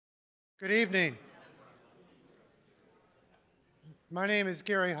Good evening. My name is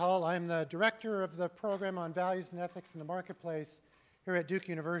Gary Hull. I'm the director of the program on values and ethics in the marketplace here at Duke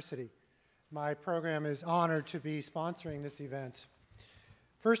University. My program is honored to be sponsoring this event.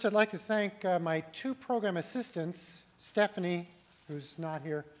 First, I'd like to thank my two program assistants, Stephanie, who's not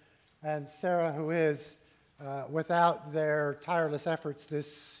here, and Sarah, who is. Without their tireless efforts,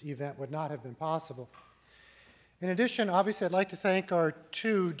 this event would not have been possible. In addition, obviously, I'd like to thank our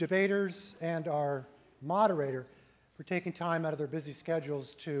two debaters and our moderator for taking time out of their busy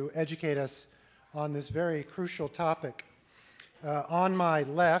schedules to educate us on this very crucial topic. On my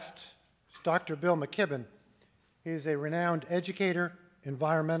left is Dr. Bill McKibben. He's a renowned educator,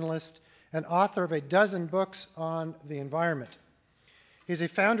 environmentalist, and author of a dozen books on the environment. He's a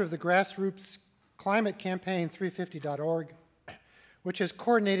founder of the grassroots climate campaign 350.org, which has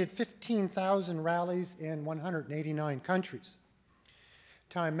coordinated 15,000 rallies in 189 countries.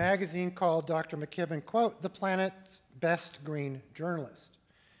 Time magazine called Dr. McKibben, quote, the planet's best green journalist.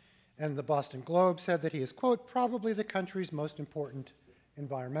 And the Boston Globe said that he is, quote, probably the country's most important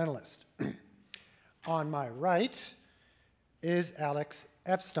environmentalist. On my right is Alex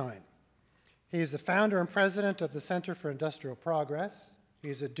Epstein. He is the founder and president of the Center for Industrial Progress.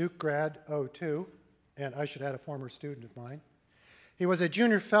 He's a Duke grad, 02, and I should add a former student of mine. He was a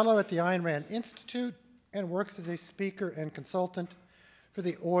junior fellow at the Ayn Rand Institute and works as a speaker and consultant for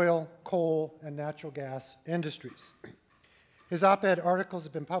the oil, coal, and natural gas industries. His op-ed articles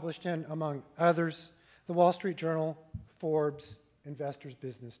have been published in, among others, the Wall Street Journal, Forbes, Investors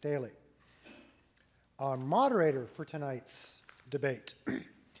Business Daily. Our moderator for tonight's debate,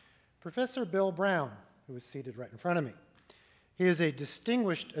 Professor Bill Brown, who is seated right in front of me. He is a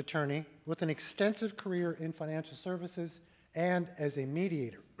distinguished attorney with an extensive career in financial services and as a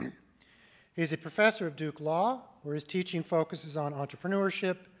mediator. He is a professor of Duke Law, where his teaching focuses on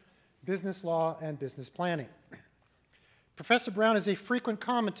entrepreneurship, business law, and business planning. Professor Brown is a frequent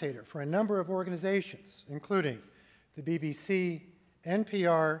commentator for a number of organizations, including the BBC,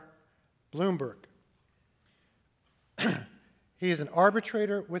 NPR, Bloomberg. He is an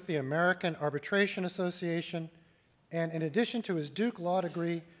arbitrator with the American Arbitration Association, and in addition to his Duke Law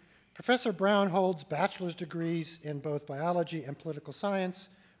degree, Professor Brown holds bachelor's degrees in both biology and political science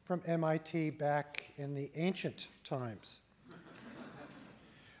from MIT back in the ancient times.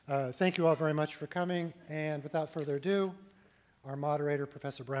 Thank you all very much for coming, and without further ado, our moderator,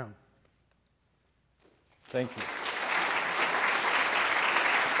 Professor Brown. Thank you.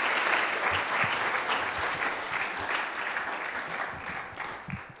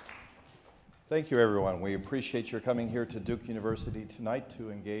 Thank you, everyone. We appreciate your coming here to Duke University tonight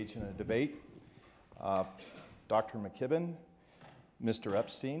to engage in a debate. Dr. McKibben, Mr.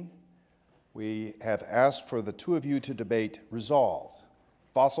 Epstein, we have asked for the two of you to debate resolved.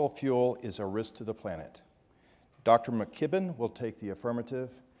 Fossil fuel is a risk to the planet. Dr. McKibben will take the affirmative,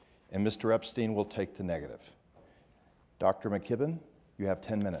 and Mr. Epstein will take the negative. Dr. McKibben, you have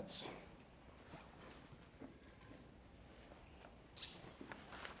 10 minutes.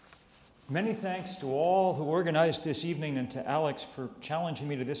 Many thanks to all who organized this evening and to Alex for challenging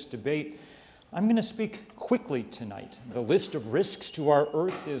me to this debate. I'm going to speak quickly tonight. The list of risks to our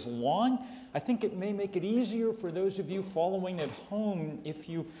Earth is long. I think it may make it easier for those of you following at home if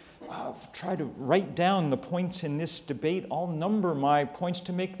you try to write down the points in this debate. I'll number my points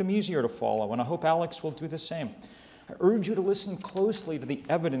to make them easier to follow, and I hope Alex will do the same. I urge you to listen closely to the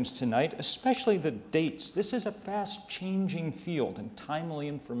evidence tonight, especially the dates. This is a fast-changing field, and timely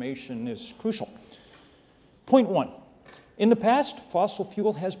information is crucial. Point one. In the past, fossil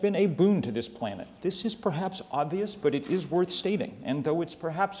fuel has been a boon to this planet. This is perhaps obvious, but it is worth stating. And though it's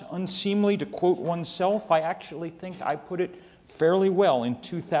perhaps unseemly to quote oneself, I actually think I put it fairly well in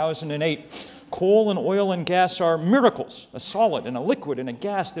 2008. Coal and oil and gas are miracles, a solid and a liquid and a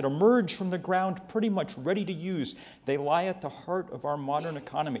gas that emerge from the ground pretty much ready to use. They lie at the heart of our modern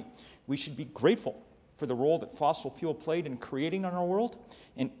economy. We should be grateful for the role that fossil fuel played in creating our world,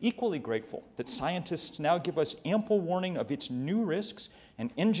 and equally grateful that scientists now give us ample warning of its new risks,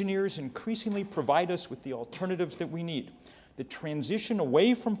 and engineers increasingly provide us with the alternatives that we need. The transition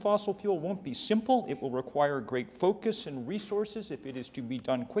away from fossil fuel won't be simple. It will require great focus and resources if it is to be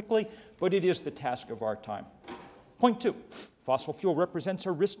done quickly, but it is the task of our time. Point two, fossil fuel represents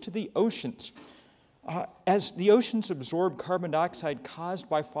a risk to the oceans. As the oceans absorb carbon dioxide caused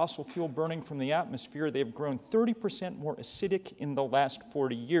by fossil fuel burning from the atmosphere, they have grown 30% more acidic in the last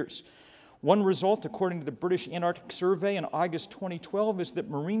 40 years. One result, according to the British Antarctic Survey in August 2012, is that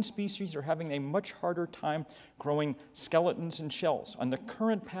marine species are having a much harder time growing skeletons and shells. On the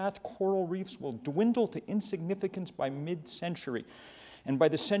current path, coral reefs will dwindle to insignificance by mid-century. And by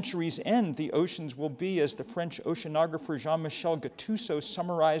the century's end, the oceans will be, as the French oceanographer Jean-Michel Gattuso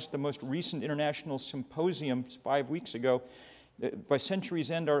summarized the most recent international symposium 5 weeks ago, by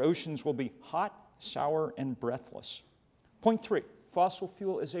century's end, our oceans will be hot, sour, and breathless. Point 3. Fossil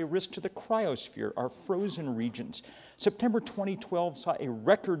fuel is a risk to the cryosphere, our frozen regions. September 2012 saw a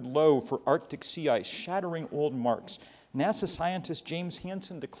record low for Arctic sea ice, shattering old marks. NASA scientist James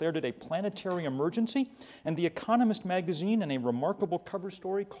Hansen declared it a planetary emergency, and The Economist magazine, in a remarkable cover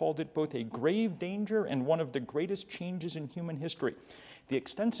story, called it both a grave danger and one of the greatest changes in human history. The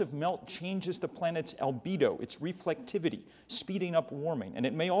extensive melt changes the planet's albedo, its reflectivity, speeding up warming, and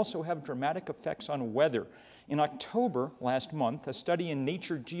it may also have dramatic effects on weather. In October last month, a study in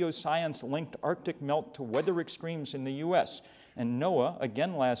Nature Geoscience linked Arctic melt to weather extremes in the US. And NOAA,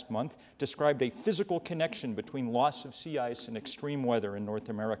 again last month, described a physical connection between loss of sea ice and extreme weather in North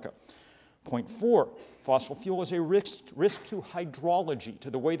America. Point 4, fossil fuel is a risk to hydrology,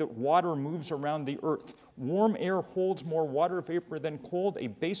 to the way that water moves around the Earth. Warm air holds more water vapor than cold, a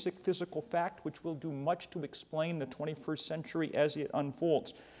basic physical fact which will do much to explain the 21st century as it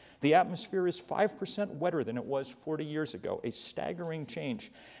unfolds. The atmosphere is 5% wetter than it was 40 years ago, a staggering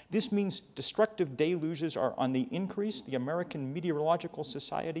change. This means destructive deluges are on the increase. The American Meteorological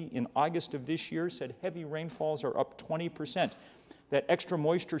Society in August of this year said heavy rainfalls are up 20%. That extra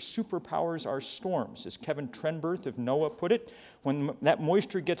moisture superpowers our storms. As Kevin Trenberth of NOAA put it, when that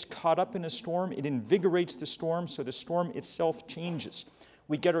moisture gets caught up in a storm, it invigorates the storm, so the storm itself changes.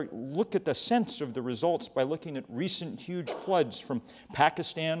 We get a look at the sense of the results by looking at recent huge floods from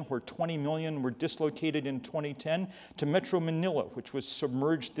Pakistan, where 20 million were dislocated in 2010, to Metro Manila, which was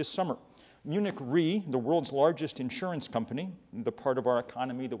submerged this summer. Munich Re, the world's largest insurance company, the part of our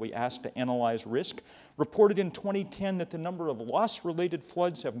economy that we ask to analyze risk, reported in 2010 that the number of loss-related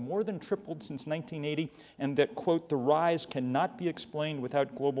floods have more than tripled since 1980, and that, quote, the rise cannot be explained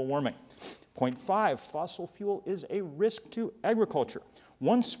without global warming. Point 5, fossil fuel is a risk to agriculture.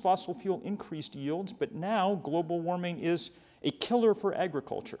 Once fossil fuel increased yields, but now global warming is a killer for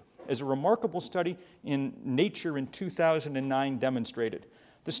agriculture, as a remarkable study in Nature in 2009 demonstrated.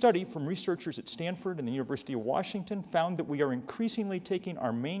 The study from researchers at Stanford and the University of Washington found that we are increasingly taking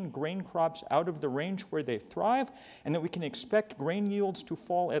our main grain crops out of the range where they thrive, and that we can expect grain yields to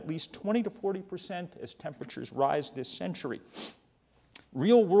fall at least 20 to 40% as temperatures rise this century.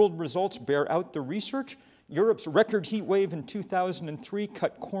 Real-world results bear out the research. Europe's record heat wave in 2003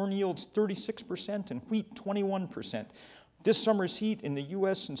 cut corn yields 36% and wheat 21%. This summer's heat in the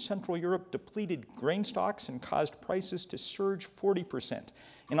US and Central Europe depleted grain stocks and caused prices to surge 40%.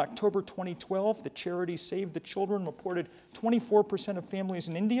 In October 2012, the charity Save the Children reported 24% of families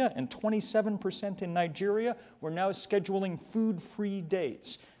in India and 27% in Nigeria were now scheduling food-free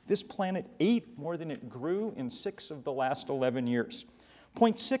days. This planet ate more than it grew in 6 of the last 11 years.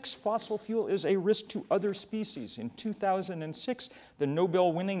 Point 6, fossil fuel is a risk to other species. In 2006, the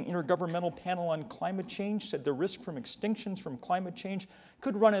Nobel-winning Intergovernmental Panel on Climate Change said the risk from extinctions from climate change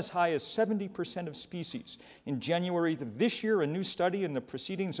could run as high as 70% of species. In January of this year, a new study in the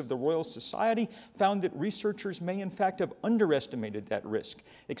Proceedings of the Royal Society found that researchers may in fact have underestimated that risk.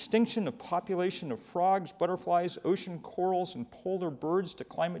 Extinction of population of frogs, butterflies, ocean corals, and polar birds to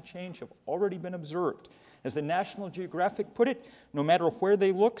climate change have already been observed. As the National Geographic put it, no matter where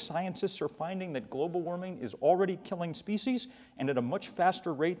they look, scientists are finding that global warming is already killing species and at a much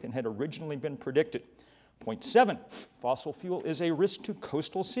faster rate than had originally been predicted. Point 7, fossil fuel is a risk to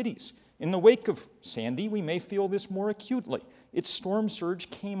coastal cities. In the wake of Sandy, we may feel this more acutely. Its storm surge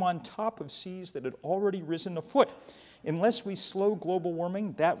came on top of seas that had already risen a foot. Unless we slow global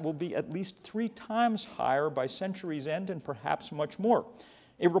warming, that will be at least 3 times higher by century's end and perhaps much more.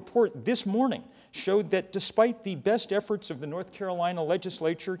 A report this morning showed that despite the best efforts of the North Carolina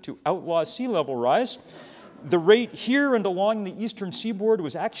legislature to outlaw sea level rise, the rate here and along the eastern seaboard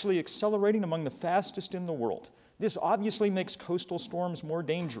was actually accelerating among the fastest in the world. This obviously makes coastal storms more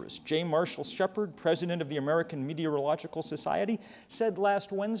dangerous. J. Marshall Shepard, president of the American Meteorological Society, said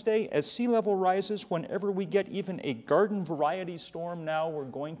last Wednesday, as sea level rises, whenever we get even a garden variety storm now, we're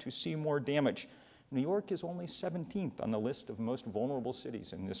going to see more damage. New York is only 17th on the list of most vulnerable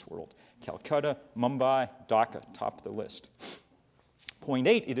cities in this world. Calcutta, Mumbai, Dhaka top the list. Point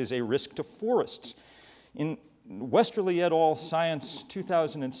 8, it is a risk to forests. In Westerly et al. Science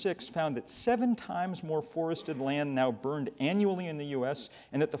 2006 found that 7 times more forested land now burned annually in the US,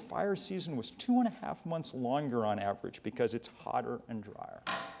 and that the fire season was 2.5 months longer on average because it's hotter and drier.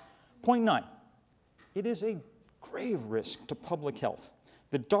 Point 9, it is a grave risk to public health.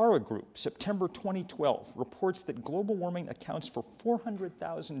 The Dara Group, September 2012, reports that global warming accounts for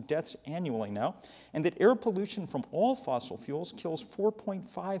 400,000 deaths annually now, and that air pollution from all fossil fuels kills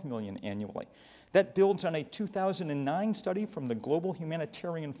 4.5 million annually. That builds on a 2009 study from the Global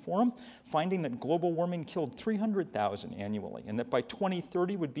Humanitarian Forum, finding that global warming killed 300,000 annually, and that by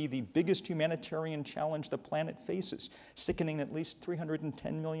 2030 would be the biggest humanitarian challenge the planet faces, sickening at least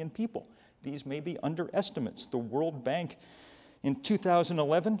 310 million people. These may be underestimates. The World Bank in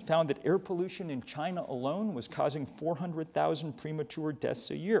 2011 found that air pollution in China alone was causing 400,000 premature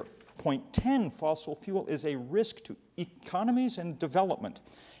deaths a year. Point 10, fossil fuel is a risk to economies and development.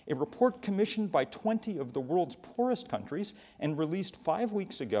 A report commissioned by 20 of the world's poorest countries and released 5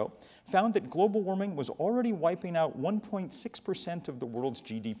 weeks ago found that global warming was already wiping out 1.6% of the world's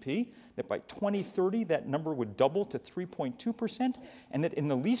GDP, that by 2030 that number would double to 3.2%, and that in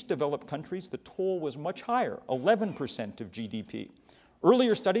the least developed countries the toll was much higher, 11% of GDP.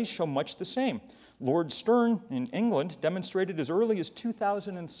 Earlier studies show much the same. Lord Stern in England demonstrated as early as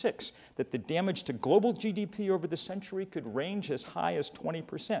 2006 that the damage to global GDP over the century could range as high as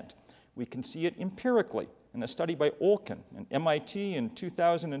 20%. We can see it empirically in a study by Olkin and MIT in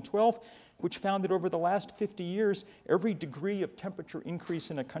 2012, which found that over the last 50 years, every degree of temperature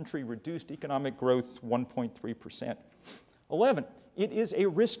increase in a country reduced economic growth 1.3%. 11, it is a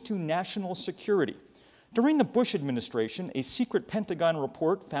risk to national security. During the Bush administration, a secret Pentagon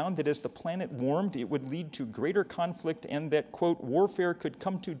report found that as the planet warmed, it would lead to greater conflict and that, quote, warfare could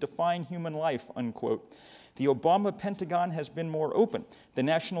come to define human life, unquote. The Obama Pentagon has been more open. The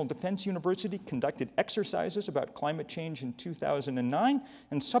National Defense University conducted exercises about climate change in 2009,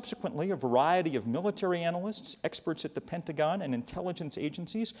 and subsequently a variety of military analysts, experts at the Pentagon, and intelligence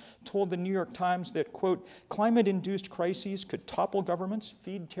agencies told the New York Times that, quote, climate-induced crises could topple governments,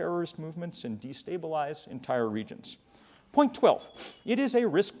 feed terrorist movements, and destabilize entire regions. Point 12, it is a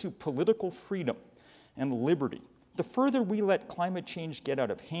risk to political freedom and liberty. The further we let climate change get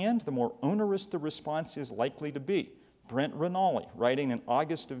out of hand, the more onerous the response is likely to be. Brent Rinaldi, writing in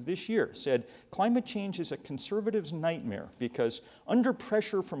August of this year, said, climate change is a conservative's nightmare because under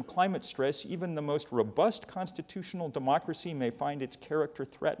pressure from climate stress, even the most robust constitutional democracy may find its character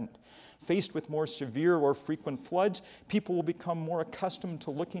threatened. Faced with more severe or frequent floods, people will become more accustomed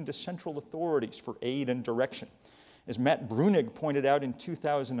to looking to central authorities for aid and direction. As Matt Brunig pointed out in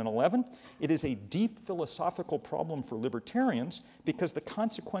 2011, it is a deep philosophical problem for libertarians because the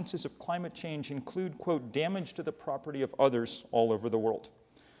consequences of climate change include, quote, damage to the property of others all over the world.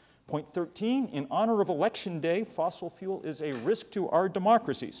 Point 13, in honor of Election Day, fossil fuel is a risk to our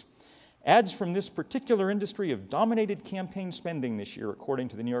democracies. Ads from this particular industry have dominated campaign spending this year, according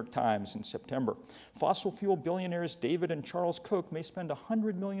to the New York Times in September. Fossil fuel billionaires David and Charles Koch may spend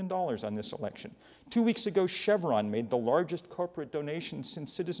 $100 million on this election. 2 weeks ago, Chevron made the largest corporate donation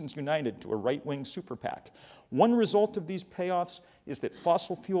since Citizens United to a right-wing super PAC. One result of these payoffs is that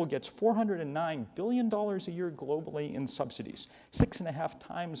fossil fuel gets $409 billion a year globally in subsidies, 6.5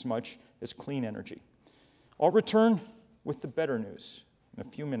 times much as clean energy. I'll return with the better news in a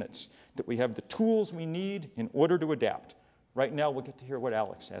few minutes, that we have the tools we need in order to adapt. Right now, we'll get to hear what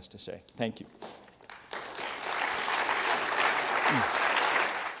Alex has to say. Thank you.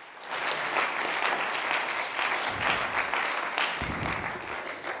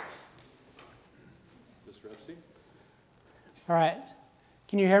 Mr. Epstein? All right.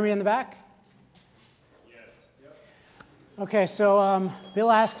 Can you hear me in the back? Yes. Yep. Okay, so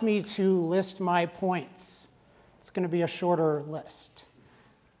Bill asked me to list my points. It's going to be a shorter list.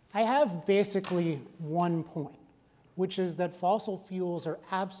 I have basically one point, which is that fossil fuels are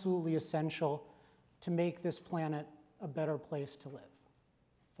absolutely essential to make this planet a better place to live.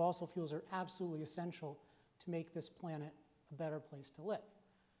 Fossil fuels are absolutely essential to make this planet a better place to live.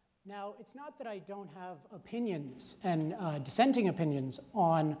 Now, it's not that I don't have opinions and dissenting opinions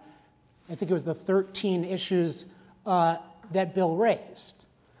on, I think it was the 13 issues that Bill raised.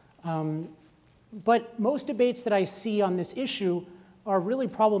 But most debates that I see on this issue are really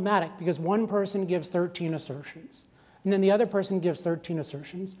problematic because one person gives 13 assertions, and then the other person gives 13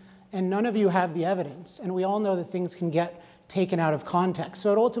 assertions, and none of you have the evidence. And we all know that things can get taken out of context.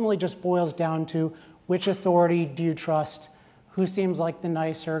 So it ultimately just boils down to which authority do you trust, who seems like the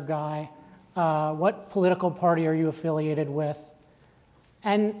nicer guy, what political party are you affiliated with?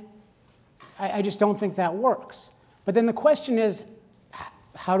 And I just don't think that works. But then the question is,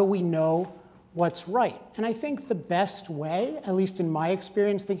 how do we know what's right? And I think the best way, at least in my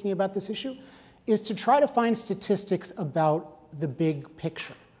experience thinking about this issue, is to try to find statistics about the big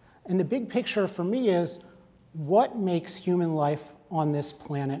picture. And the big picture for me is what makes human life on this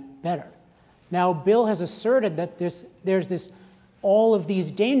planet better. Now, Bill has asserted that there's this all of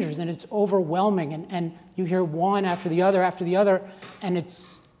these dangers, and it's overwhelming, and you hear one after the other, and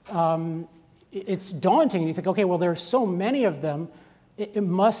it's daunting, and you think, okay, well, there are so many of them, it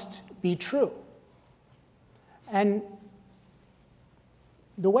must be true. And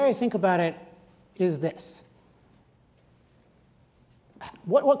the way I think about it is this.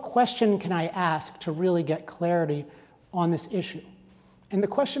 What question can I ask to really get clarity on this issue? And the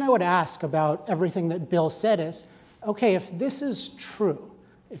question I would ask about everything that Bill said is, okay, if this is true,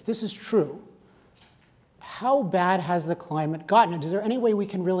 how bad has the climate gotten? Is there any way we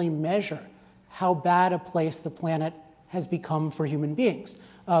can really measure how bad a place the planet has become for human beings?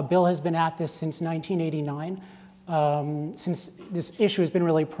 Bill has been at this since 1989. Since this issue has been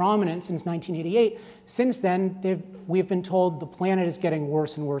really prominent since 1988. Since then, we've been told the planet is getting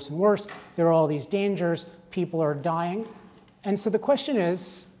worse and worse and worse. There are all these dangers. People are dying. And so the question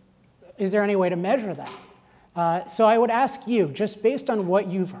is there any way to measure that? So I would ask you, just based on what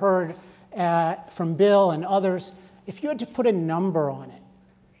you've heard from Bill and others, if you had to put a number on it,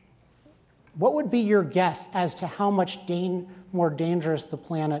 what would be your guess as to how much more dangerous the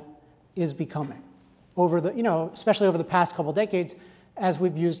planet is becoming over the, especially over the past couple decades, as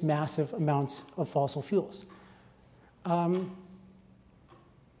we've used massive amounts of fossil fuels? And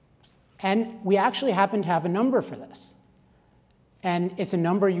we actually happen to have a number for this. And it's a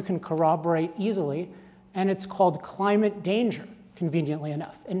number you can corroborate easily, and it's called climate danger, conveniently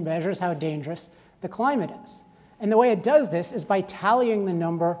enough. It measures how dangerous the climate is. And the way it does this is by tallying the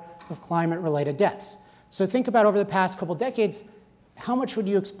number of climate-related deaths. So think about over the past couple decades, how much would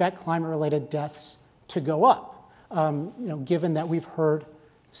you expect climate-related deaths to go up, given that we've heard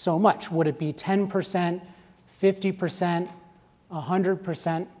so much? Would it be 10%, 50%,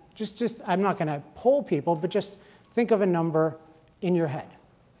 100%? Just I'm not going to poll people, but just think of a number in your head.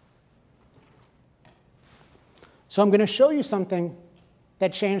 So I'm going to show you something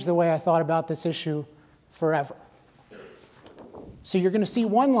that changed the way I thought about this issue forever. So you're going to see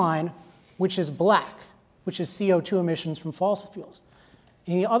one line, which is black, which is CO2 emissions from fossil fuels.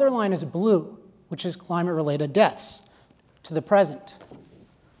 And the other line is blue, which is climate-related deaths to the present.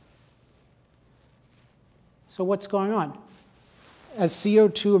 So what's going on? As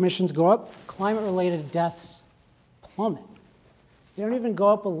CO2 emissions go up, climate-related deaths plummet. They don't even go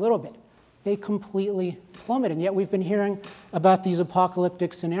up a little bit. They completely plummet. And yet we've been hearing about these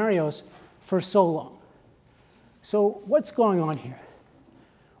apocalyptic scenarios for so long. So what's going on here?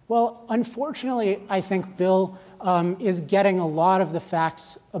 Well, unfortunately, I think Bill is getting a lot of the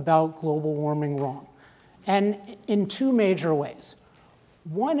facts about global warming wrong, and in two major ways.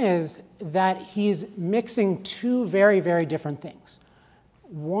 One is that he's mixing two very, very different things.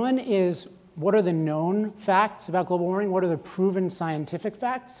 One is, what are the known facts about global warming? What are the proven scientific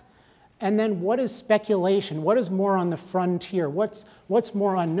facts? And then what is speculation? What is more on the frontier? What's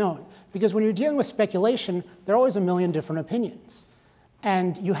more unknown? Because when you're dealing with speculation, there are always a million different opinions.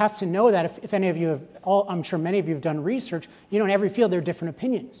 And you have to know that if any of you have, I'm sure many of you have done research, in every field there are different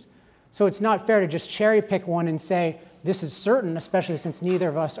opinions. So it's not fair to just cherry pick one and say, this is certain, especially since neither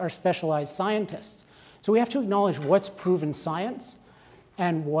of us are specialized scientists. So we have to acknowledge what's proven science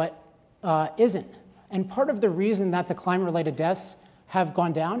and what isn't. And part of the reason that the climate-related deaths have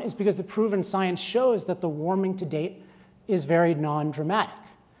gone down is because the proven science shows that the warming to date is very non-dramatic.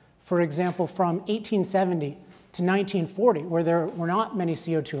 For example, from 1870 to 1940, where there were not many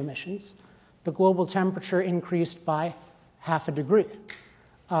CO2 emissions, the global temperature increased by 0.5 degrees.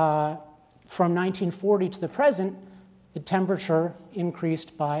 From 1940 to the present, the temperature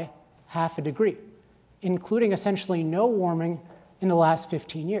increased by 0.5 degree, including essentially no warming in the last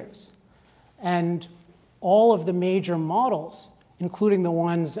 15 years. And all of the major models, including the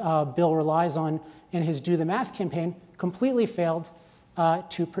ones Bill relies on in his Do the Math campaign, completely failed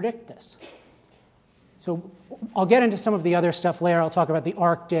to predict this. So I'll get into some of the other stuff later. I'll talk about the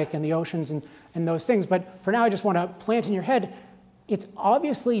Arctic and the oceans and those things. But for now, I just want to plant in your head, there's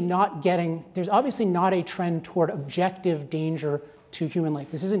obviously not a trend toward objective danger to human life.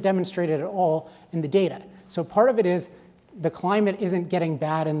 This isn't demonstrated at all in the data. So part of it is the climate isn't getting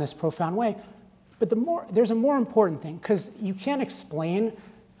bad in this profound way. But there's a more important thing, because you can't explain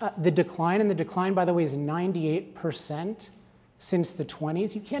the decline, and the decline, by the way, is 98% since the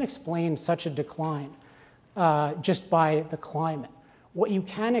 20s. You can't explain such a decline just by the climate. What you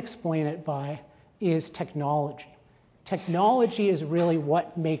can explain it by is technology. Technology is really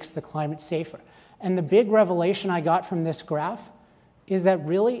what makes the climate safer. And the big revelation I got from this graph is that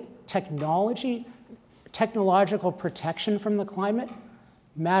really technological protection from the climate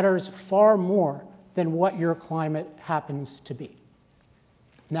matters far more than what your climate happens to be.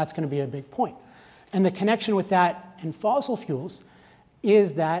 And that's going to be a big point. And the connection with that and fossil fuels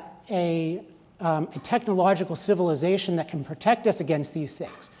is that a technological civilization that can protect us against these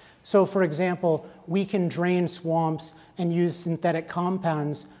things. So for example, we can drain swamps and use synthetic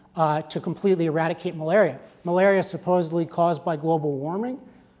compounds to completely eradicate malaria. Malaria is supposedly caused by global warming.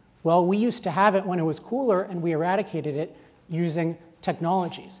 Well, we used to have it when it was cooler, and we eradicated it using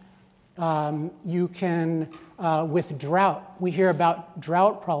technologies. You can, with drought, we hear about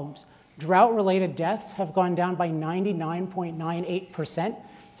drought problems. Drought-related deaths have gone down by 99.98%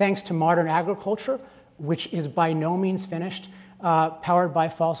 thanks to modern agriculture, which is by no means finished, powered by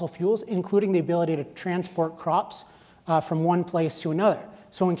fossil fuels, including the ability to transport crops from one place to another.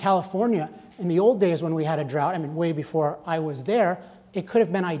 So in California, in the old days when we had a drought, I mean, way before I was there, it could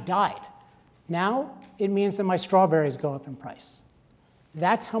have been I died. Now, it means that my strawberries go up in price.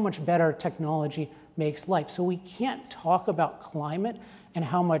 That's how much better technology makes life. So we can't talk about climate and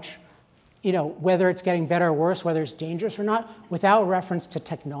how much, whether it's getting better or worse, whether it's dangerous or not, without reference to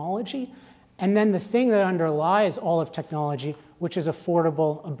technology. And then the thing that underlies all of technology, which is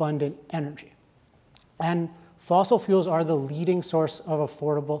affordable, abundant energy. And fossil fuels are the leading source of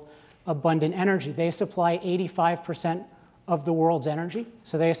affordable, abundant energy. They supply 85% of the world's energy.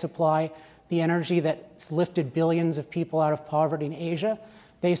 So they supply the energy that's lifted billions of people out of poverty in Asia.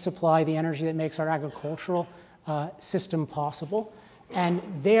 They supply the energy that makes our agricultural system possible. And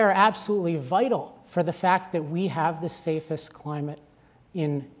they are absolutely vital for the fact that we have the safest climate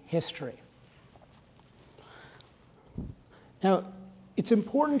in history. Now, it's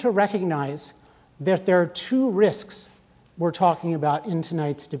important to recognize that there are two risks we're talking about in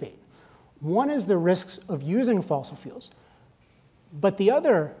tonight's debate. One is the risks of using fossil fuels, but the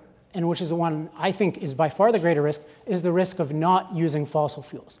other, and which is the one I think is by far the greater risk, is the risk of not using fossil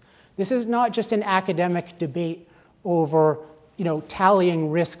fuels. This is not just an academic debate over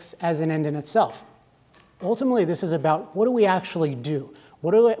tallying risks as an end in itself. Ultimately, this is about what do we actually do?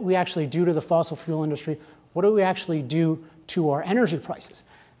 What do we actually do to the fossil fuel industry? What do we actually do to our energy prices?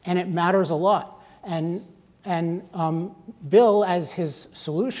 And it matters a lot. And Bill, as his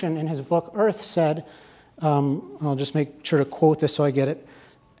solution in his book Earth, said, I'll just make sure to quote this so I get it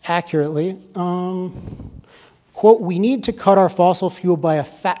accurately. Quote, "We need to cut our fossil fuel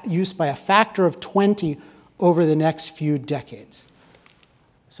use by a factor of 20 over the next few decades."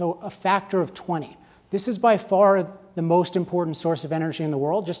 So a factor of 20. This is by far the most important source of energy in the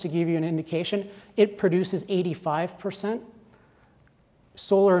world. Just to give you an indication, it produces 85%.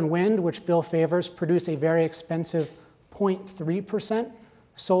 Solar and wind, which Bill favors, produce a very expensive 0.3%.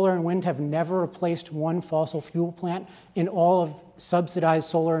 Solar and wind have never replaced one fossil fuel plant in all of subsidized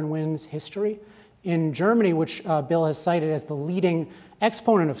solar and wind's history. In Germany, which Bill has cited as the leading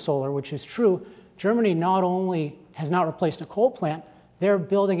exponent of solar, which is true, Germany not only has not replaced a coal plant, they're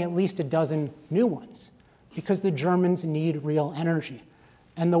building at least a dozen new ones because the Germans need real energy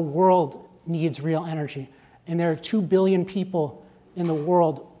and the world needs real energy. And there are 2 billion people in the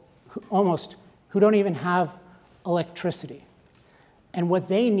world who don't even have electricity. And what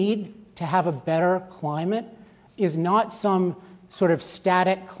they need to have a better climate is not some sort of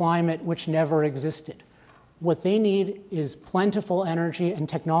static climate which never existed. What they need is plentiful energy and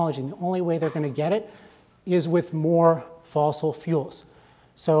technology. And the only way they're going to get it is with more fossil fuels.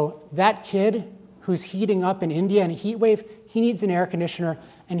 So that kid who's heating up in India in a heat wave, he needs an air conditioner,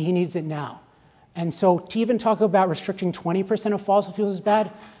 and he needs it now. And so to even talk about restricting 20% of fossil fuels is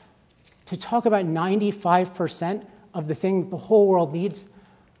bad, to talk about 95% of the thing the whole world needs,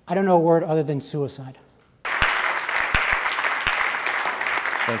 I don't know a word other than suicide.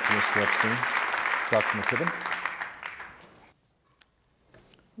 Thank you, Mr. Epstein. Dr. McKibben?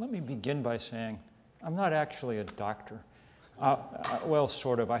 Let me begin by saying I'm not actually a doctor. Well,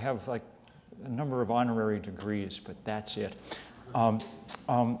 sort of. I have like a number of honorary degrees, but that's it. And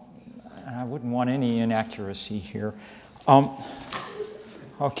I wouldn't want any inaccuracy here.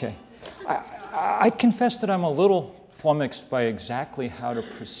 Okay. I confess that I'm a little flummoxed by exactly how to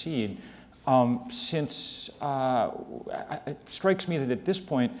proceed, since it strikes me that at this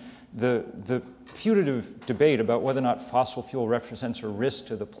point, the putative debate about whether or not fossil fuel represents a risk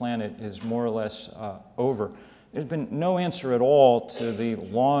to the planet is more or less over. There's been no answer at all to the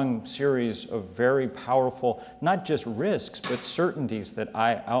long series of very powerful, not just risks, but certainties that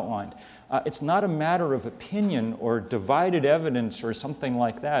I outlined. It's not a matter of opinion or divided evidence or something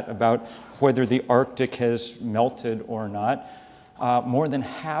like that about whether the Arctic has melted or not. More than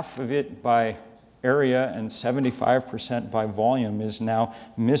half of it by area and 75% by volume is now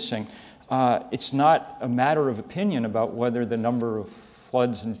missing. It's not a matter of opinion about whether the number of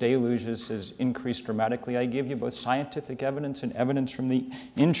floods and deluges has increased dramatically. I gave you both scientific evidence and evidence from the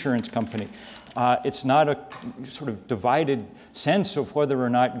insurance company. It's not a sort of divided sense of whether or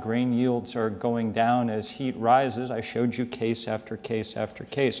not grain yields are going down as heat rises. I showed you case after case after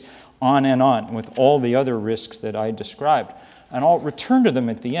case, on, with all the other risks that I described. And I'll return to them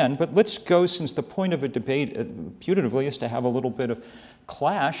at the end, but let's go, since the point of a debate, putatively, is to have a little bit of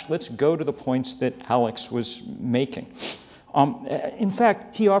clash, let's go to the points that Alex was making. In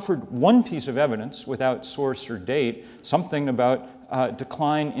fact, he offered one piece of evidence without source or date, something about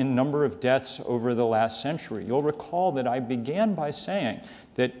decline in number of deaths over the last century. You'll recall that I began by saying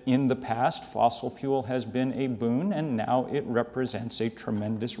that in the past, fossil fuel has been a boon, and now it represents a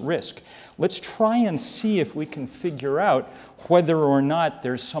tremendous risk. Let's try and see if we can figure out whether or not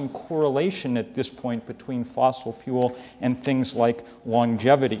there's some correlation at this point between fossil fuel and things like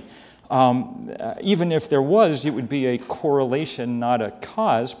longevity. Even if there was, it would be a correlation, not a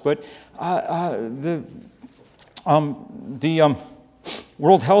cause. But the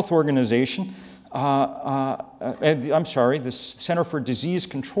World Health Organization, the Center for Disease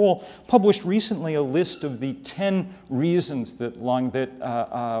Control, published recently a list of the 10 reasons that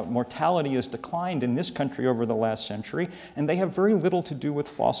mortality has declined in this country over the last century, and they have very little to do with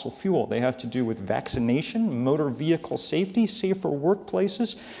fossil fuel. They have to do with vaccination, motor vehicle safety, safer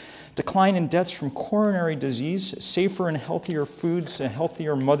workplaces, decline in deaths from coronary disease, safer and healthier foods, and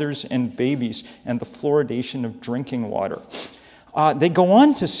healthier mothers and babies, and the fluoridation of drinking water. They go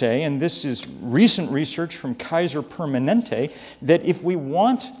on to say, and this is recent research from Kaiser Permanente, that if we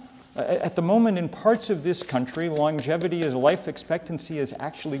want, at the moment in parts of this country, longevity as life expectancy has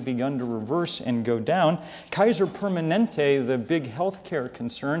actually begun to reverse and go down. Kaiser Permanente, the big healthcare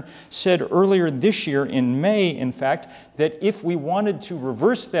concern, said earlier this year in May, in fact, that if we wanted to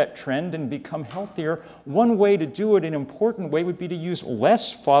reverse that trend and become healthier, one way to do it, an important way, would be to use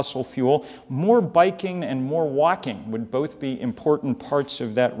less fossil fuel. More biking and more walking would both be important parts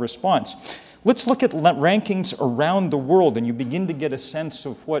of that response. Let's look at rankings around the world, and you begin to get a sense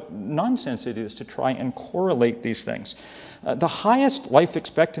of what nonsense it is to try and correlate these things. The highest life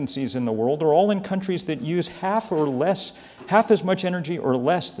expectancies in the world are all in countries that use half as much energy or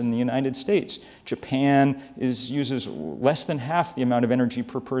less than the United States. Japan uses less than half the amount of energy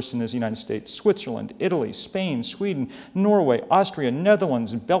per person as the United States. Switzerland, Italy, Spain, Sweden, Norway, Austria,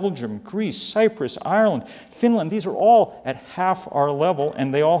 Netherlands, Belgium, Greece, Cyprus, Ireland, Finland. These are all at half our level,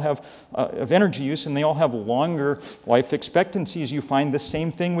 and they all have of energy use, and they all have longer life expectancies. You find the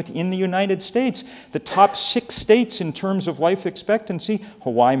same thing within the United States. The top 6 states in terms of life expectancy,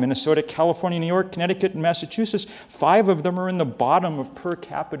 Hawaii, Minnesota, California, New York, Connecticut, and Massachusetts, 5 of them are in the bottom of per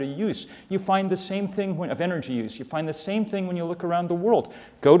capita use. You find the same thing of energy use. You find the same thing when you look around the world.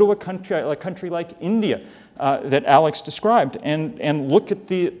 Go to a country like India that Alex described and look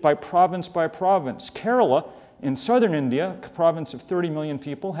at by province. Kerala, in southern India, a province of 30 million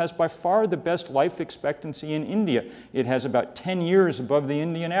people, has by far the best life expectancy in India. It has about 10 years above the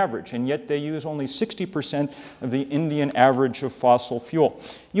Indian average, and yet they use only 60% of the Indian average of fossil fuel.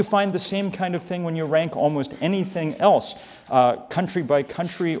 You find the same kind of thing when you rank almost anything else, country by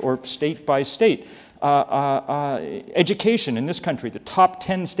country or state by state. Education in this country, the top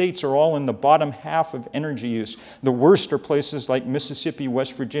 10 states are all in the bottom half of energy use. The worst are places like Mississippi,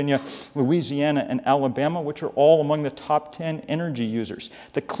 West Virginia, Louisiana, and Alabama, which are all among the top 10 energy users.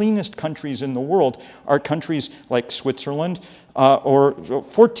 The cleanest countries in the world are countries like Switzerland, or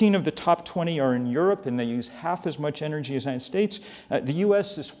 14 of the top 20 are in Europe, and they use half as much energy as the United States. The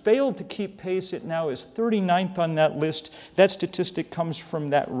U.S. has failed to keep pace. It now is 39th on that list. That statistic comes from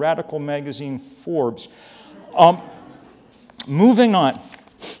that radical magazine, Forbes. Moving on,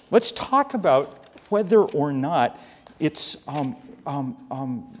 let's talk about whether or not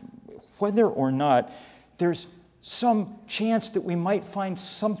there's some chance that we might find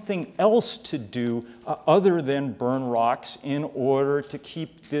something else to do other than burn rocks in order to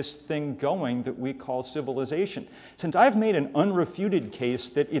keep this thing going that we call civilization. Since I've made an unrefuted case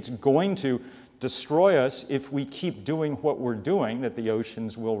that it's going to destroy us if we keep doing what we're doing, that the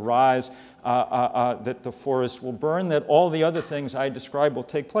oceans will rise, that the forests will burn, that all the other things I described will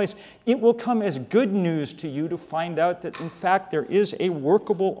take place, it will come as good news to you to find out that, in fact, there is a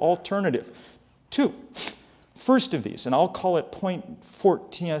workable alternative. 2. First of these, and I'll call it point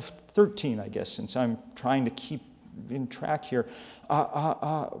 13, I guess, since I'm trying to keep in track here.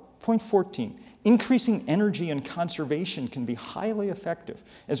 Point 14, increasing energy and conservation can be highly effective.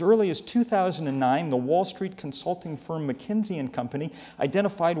 As early as 2009, the Wall Street consulting firm McKinsey and Company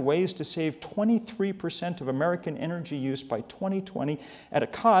identified ways to save 23% of American energy use by 2020 at a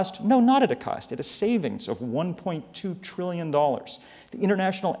cost, no, not at a cost, at a savings of $1.2 trillion. The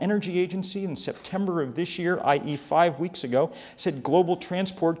International Energy Agency in September of this year, i.e. 5 weeks ago, said global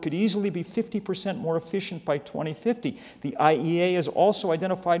transport could easily be 50% more efficient by 2050. The IEA has also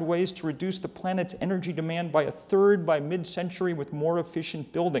identified ways to reduce the planet's energy demand by 1/3 by mid-century with more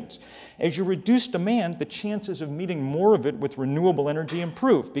efficient buildings. As you reduce demand, the chances of meeting more of it with renewable energy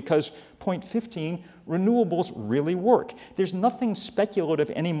improve because, point 15, renewables really work. There's nothing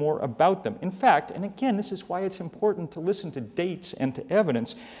speculative anymore about them. In fact, and again, this is why it's important to listen to dates and to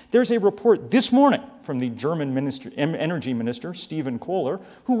evidence, there's a report this morning from the German energy minister, Stephen Kohler,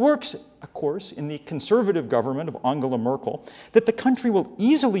 who works, of course, in the conservative government of Angela Merkel, that the country will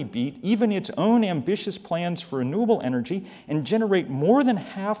easily beat even its own ambitious plans for renewable energy and generate more than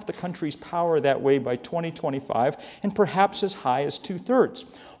half the country's power that way by 2025, and perhaps as high as 2/3.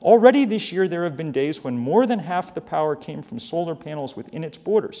 Already this year, there have been days when more than half the power came from solar panels within its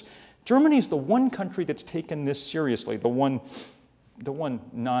borders. Germany is the one country that's taken this seriously, the one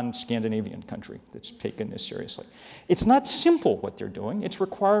non-Scandinavian country that's taken this seriously. It's not simple what they're doing. It's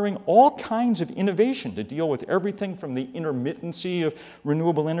requiring all kinds of innovation to deal with everything from the intermittency of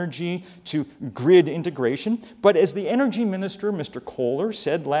renewable energy to grid integration. But as the energy minister, Mr. Kohler,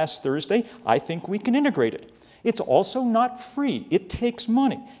 said last Thursday, I think we can integrate it. It's also not free. It takes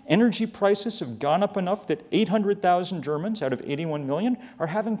money. Energy prices have gone up enough that 800,000 Germans out of 81 million are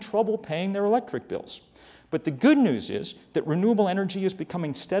having trouble paying their electric bills. But the good news is that renewable energy is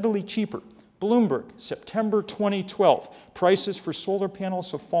becoming steadily cheaper. Bloomberg, September 2012, prices for solar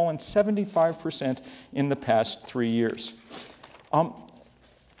panels have fallen 75% in the past 3 years.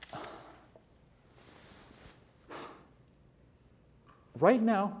 Right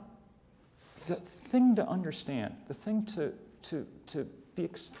now, the thing to understand, the thing to be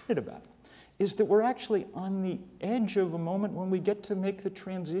excited about, is that we're actually on the edge of a moment when we get to make the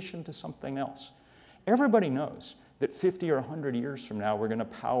transition to something else. Everybody knows that 50 or 100 years from now, we're going to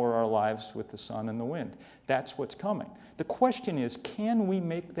power our lives with the sun and the wind. That's what's coming. The question is, can we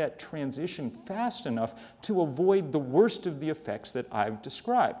make that transition fast enough to avoid the worst of the effects that I've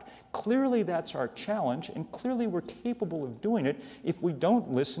described? Clearly, that's our challenge, and clearly we're capable of doing it if we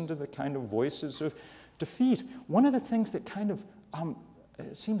don't listen to the kind of voices of defeat. One of the things that kind of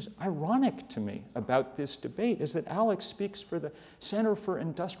seems ironic to me about this debate is that Alex speaks for the Center for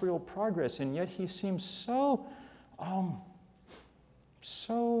Industrial Progress, and yet he seems so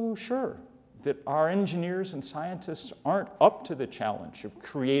sure that our engineers and scientists aren't up to the challenge of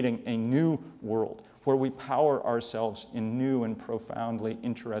creating a new world where we power ourselves in new and profoundly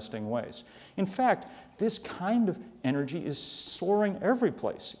interesting ways. In fact, this kind of energy is soaring every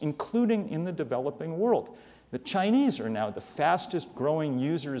place, including in the developing world. The Chinese are now the fastest growing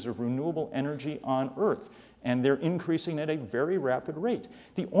users of renewable energy on Earth, and they're increasing at a very rapid rate.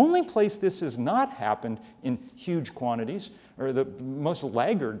 The only place this has not happened in huge quantities, or the most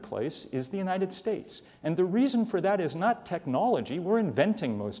laggard place, is the United States. And the reason for that is not technology. We're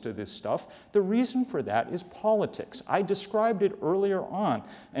inventing most of this stuff. The reason for that is politics. I described it earlier on,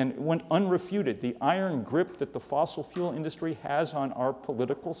 and it went unrefuted, the iron grip that the fossil fuel industry has on our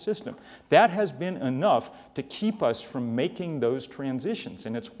political system. That has been enough to keep us from making those transitions,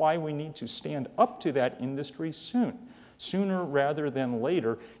 and it's why we need to stand up to that industry sooner rather than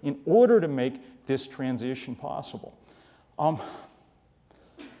later, in order to make this transition possible. I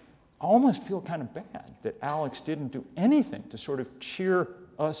almost feel kind of bad that Alex didn't do anything to sort of cheer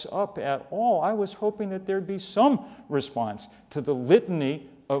us up at all. I was hoping that there'd be some response to the litany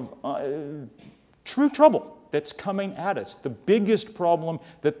of true trouble that's coming at us, the biggest problem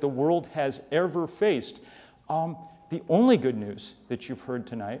that the world has ever faced. The only good news that you've heard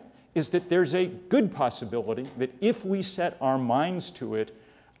tonight is that there's a good possibility that if we set our minds to it,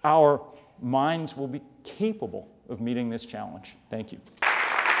 our minds will be capable of meeting this challenge. Thank you.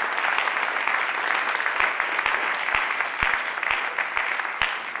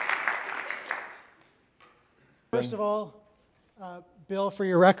 First of all, Bill, for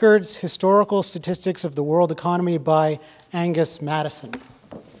your records, Historical Statistics of the World Economy by Angus Madison.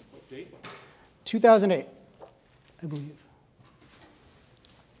 What date? 2008, I believe.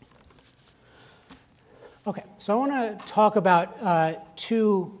 Okay, so I want to talk about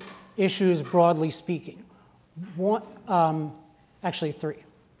two issues broadly speaking. One, actually three.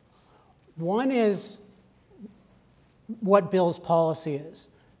 One is what Bill's policy is.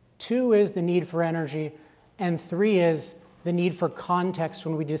 Two is the need for energy. And three is the need for context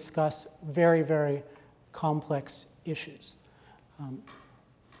when we discuss very, very complex issues.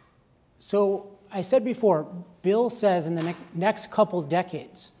 So I said before, Bill says in the next couple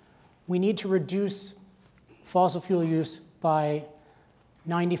decades, we need to reduce fossil fuel use by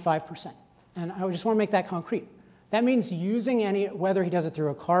 95%. And I just want to make that concrete. That means using any, whether he does it through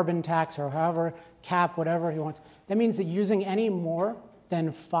a carbon tax or however, cap, whatever he wants, that means that using any more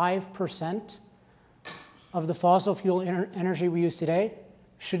than 5% of the fossil fuel energy we use today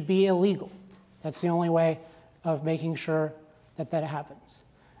should be illegal. That's the only way of making sure that that happens.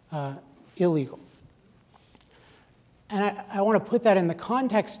 Illegal. And I want to put that in the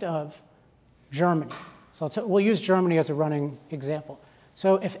context of Germany. So we'll use Germany as a running example.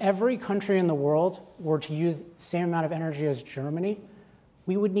 So if every country in the world were to use the same amount of energy as Germany,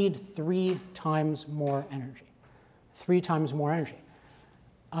 we would need 3 times more energy. 3 times more energy.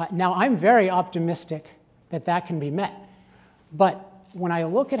 Now, I'm very optimistic that that can be met. But when I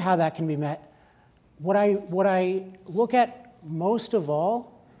look at how that can be met, what I look at most of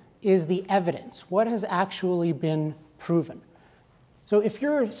all is the evidence. What has actually been proven? So if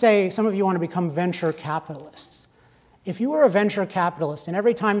you're, say, some of you want to become venture capitalists. If you were a venture capitalist and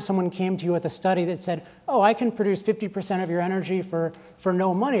every time someone came to you with a study that said, oh, I can produce 50% of your energy for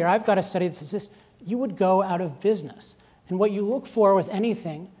no money, or I've got a study that says this, you would go out of business. And what you look for with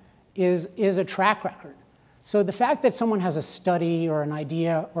anything is a track record. So the fact that someone has a study or an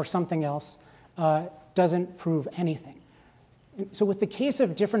idea or something else doesn't prove anything. So with the case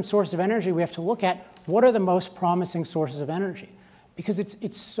of different sources of energy, we have to look at what are the most promising sources of energy. Because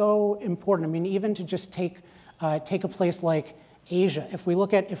it's so important. I mean, even to just take a place like Asia. If we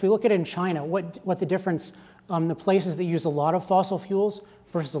look at in China, what the difference, the places that use a lot of fossil fuels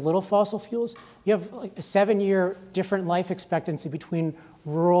versus a little fossil fuels, you have like a 7-year different life expectancy between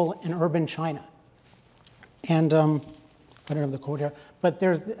rural and urban China. And I don't have the quote here, but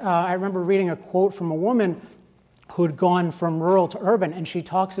I remember reading a quote from a woman who had gone from rural to urban, and she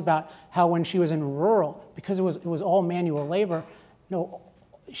talks about how when she was in rural, because it was all manual labor,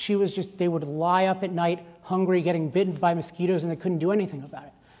 they would lie up at night hungry, getting bitten by mosquitoes, and they couldn't do anything about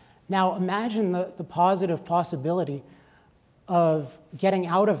it. Now imagine the positive possibility of getting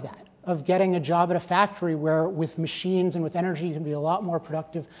out of that, of getting a job at a factory where with machines and with energy you can be a lot more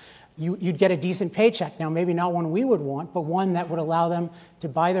productive. You'd get a decent paycheck. Now maybe not one we would want, but one that would allow them to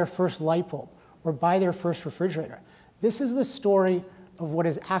buy their first light bulb or buy their first refrigerator. This is the story of what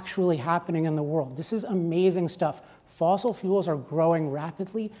is actually happening in the world. This is amazing stuff. Fossil fuels are growing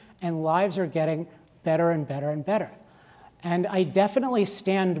rapidly, and lives are getting better and better and better. And I definitely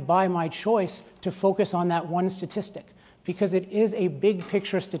stand by my choice to focus on that one statistic, because it is a big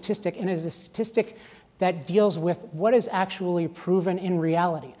picture statistic, and it is a statistic that deals with what is actually proven in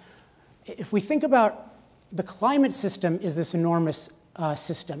reality. If we think about the climate system is this enormous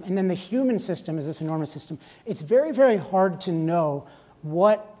system, and then the human system is this enormous system, it's very, very hard to know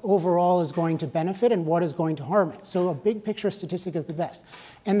what overall is going to benefit and what is going to harm it. So a big picture statistic is the best.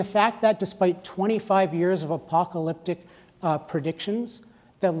 And the fact that despite 25 years of apocalyptic predictions,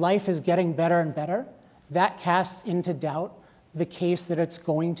 that life is getting better and better, that casts into doubt the case that it's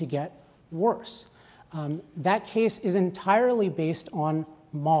going to get worse. That case is entirely based on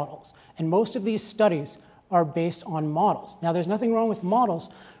models. And most of these studies are based on models. Now, there's nothing wrong with models,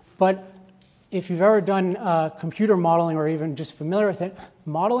 but if you've ever done computer modeling or even just familiar with it,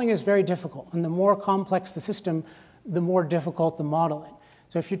 modeling is very difficult. And the more complex the system, the more difficult the modeling.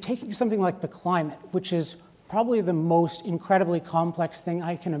 So if you're taking something like the climate, which is probably the most incredibly complex thing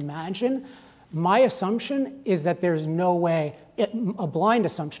I can imagine, my assumption is that there's no way, a blind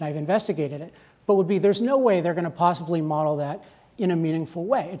assumption, I've investigated it, but would be there's no way they're going to possibly model that in a meaningful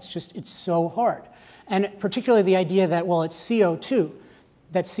way. It's so hard. And particularly the idea that, well, it's CO2,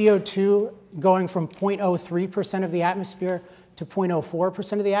 that CO2 going from 0.03% of the atmosphere to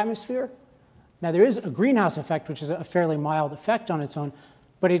 0.04% of the atmosphere. Now, there is a greenhouse effect, which is a fairly mild effect on its own,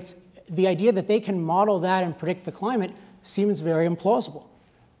 but it's the idea that they can model that and predict the climate seems very implausible.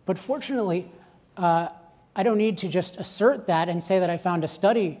 But fortunately, I don't need to just assert that and say that I found a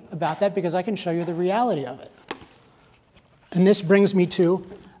study about that, because I can show you the reality of it. And this brings me to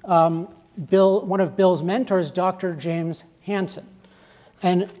one of Bill's mentors, Dr. James Hansen.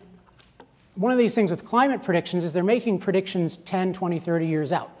 And one of these things with climate predictions is they're making predictions 10, 20, 30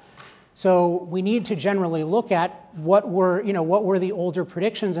 years out. So we need to generally look at what were the older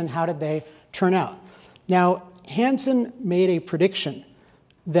predictions and how did they turn out. Now, Hansen made a prediction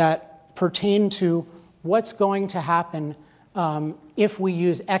that pertained to what's going to happen if we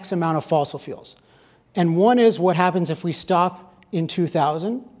use X amount of fossil fuels. And one is what happens if we stop in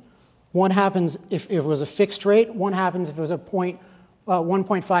 2000. One happens if it was a fixed rate. One happens if it was a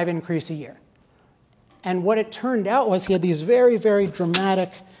 1.5 increase a year. And what it turned out was he had these very, very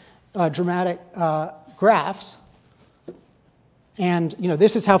dramatic graphs. And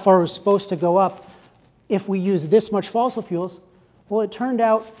this is how far it was supposed to go up if we use this much fossil fuels. Well, it turned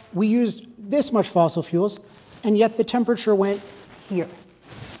out we used this much fossil fuels, and yet the temperature went here.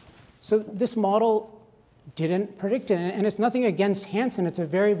 So this model didn't predict it, and it's nothing against Hansen. It's a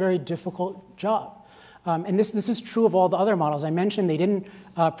very, very difficult job. And this is true of all the other models. I mentioned they didn't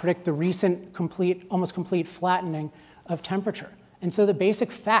predict the recent almost complete flattening of temperature. And so the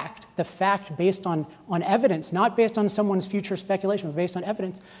basic fact, the fact based on evidence, not based on someone's future speculation, but based on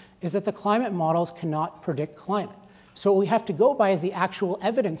evidence, is that the climate models cannot predict climate. So what we have to go by is the actual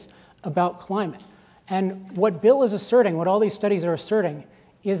evidence about climate. And what Bill is asserting, what all these studies are asserting,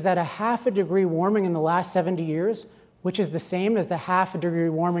 is that a ½ degree warming in the last 70 years, which is the same as the ½ degree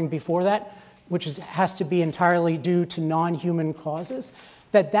warming before that, which has to be entirely due to non-human causes,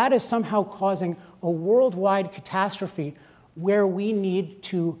 that is somehow causing a worldwide catastrophe where we need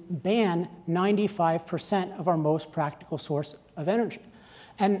to ban 95% of our most practical source of energy.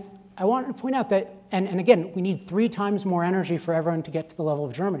 And I wanted to point out that, and again, we need 3 times more energy for everyone to get to the level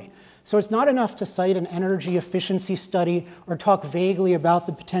of Germany. So it's not enough to cite an energy efficiency study or talk vaguely about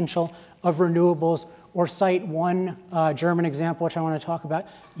the potential of renewables or cite one German example, which I want to talk about.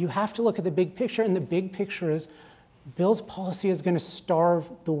 You have to look at the big picture, and the big picture is Bill's policy is going to starve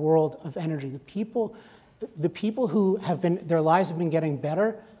the world of energy. The people who their lives have been getting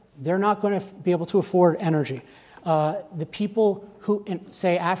better, they're not going to be able to afford energy. The people who,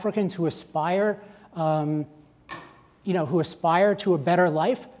 say Africans who aspire, who aspire to a better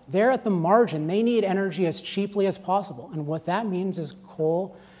life, they're at the margin. They need energy as cheaply as possible. And what that means is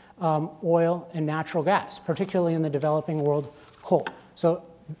coal, oil, and natural gas, particularly in the developing world, coal. So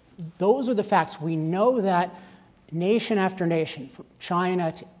those are the facts. We know that nation after nation, from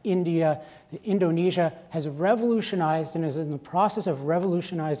China to India to Indonesia, has revolutionized and is in the process of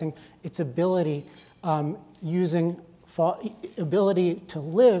revolutionizing its ability to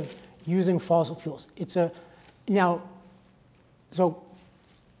live using fossil fuels.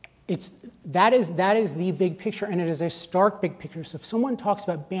 That is the big picture, and it is a stark big picture. So if someone talks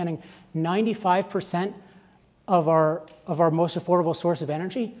about banning 95% of our most affordable source of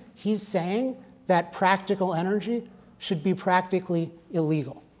energy, he's saying that practical energy should be practically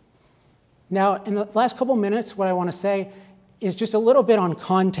illegal. Now, in the last couple minutes, what I want to say is just a little bit on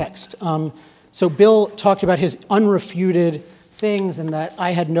context. So Bill talked about his unrefuted things and that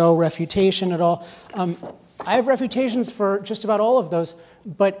I had no refutation at all. I have refutations for just about all of those,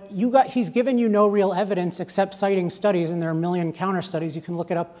 but he's given you no real evidence except citing studies, and there are a million counter studies. You can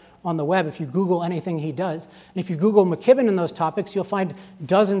look it up on the web if you Google anything he does. And if you Google McKibben in those topics, you'll find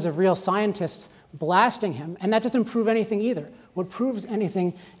dozens of real scientists blasting him, and that doesn't prove anything either. What proves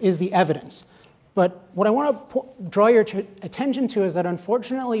anything is the evidence. But what I want to draw your attention to is that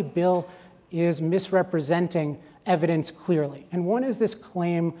unfortunately Bill is misrepresenting evidence clearly. And one is this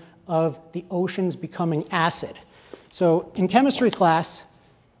claim of the oceans becoming acid. So in chemistry class,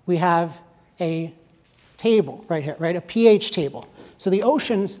 we have a table right here, right? A pH table. So the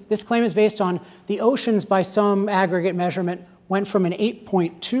oceans, this claim is based on the oceans by some aggregate measurement went from an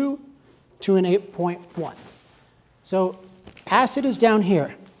 8.2 to an 8.1. So acid is down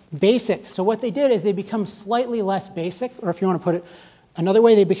here, basic. So what they did is they become slightly less basic, or if you want to put it another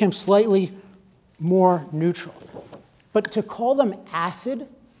way, they became slightly more neutral. But to call them acid,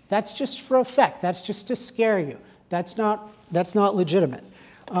 that's just for effect. That's just to scare you. That's not legitimate.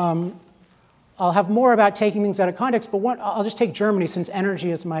 I'll have more about taking things out of context, but I'll just take Germany since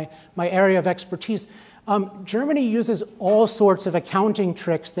energy is my area of expertise. Germany uses all sorts of accounting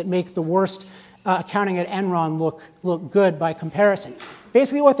tricks that make the worst accounting at Enron look good by comparison.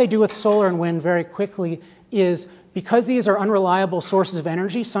 Basically what they do with solar and wind very quickly is, because these are unreliable sources of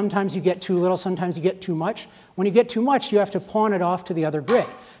energy, sometimes you get too little, sometimes you get too much. When you get too much, you have to pawn it off to the other grid.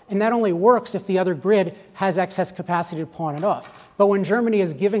 And that only works if the other grid has excess capacity to pawn it off. But when Germany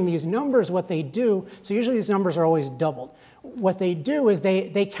is giving these numbers, what they do, so usually these numbers are always doubled. What they do is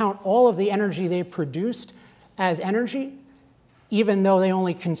they count all of the energy they produced as energy, even though they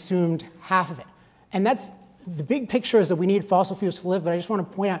only consumed half of it. And that's, the big picture is that we need fossil fuels to live, but I just want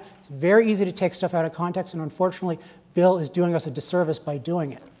to point out, it's very easy to take stuff out of context, and unfortunately, Bill is doing us a disservice by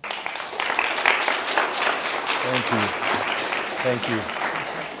doing it. Thank you. Thank you.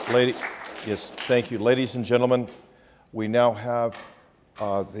 Thank you. Ladies and gentlemen, we now have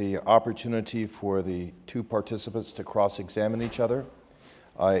the opportunity for the 2 participants to cross-examine each other.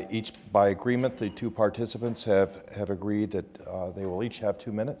 By agreement, the 2 participants have agreed that they will each have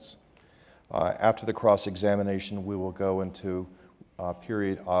 2 minutes. After the cross-examination, we will go into a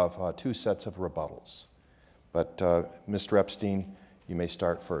period of 2 sets of rebuttals. But Mr. Epstein, you may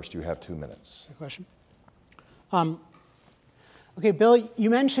start first. You have 2 minutes. Good question. Okay, Bill, you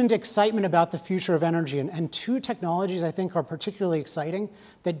mentioned excitement about the future of energy, and 2 technologies I think are particularly exciting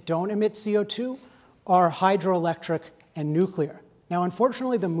that don't emit CO2 are hydroelectric and nuclear. Now,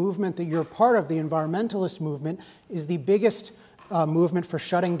 unfortunately, the movement that you're part of, the environmentalist movement, is the biggest movement for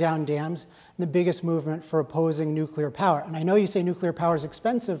shutting down dams and the biggest movement for opposing nuclear power. And I know you say nuclear power is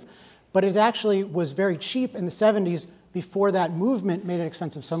expensive, but it actually was very cheap in the 70s before that movement made it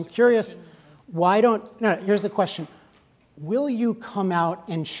expensive. So I'm curious, here's the question. Will you come out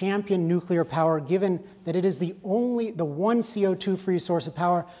and champion nuclear power given that it is the one CO2-free source of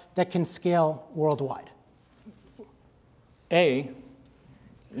power that can scale worldwide?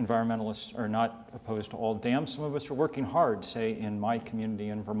 Environmentalists are not opposed to all dams. Some of us are working hard, say in my community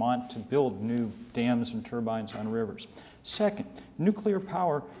in Vermont, to build new dams and turbines on rivers. Second, nuclear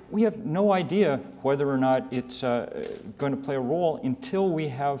power, we have no idea whether or not it's going to play a role until we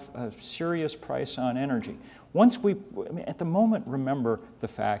have a serious price on energy. At the moment, remember the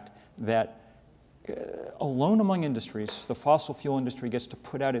fact that alone among industries, the fossil fuel industry gets to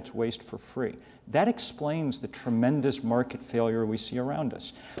put out its waste for free. That explains the tremendous market failure we see around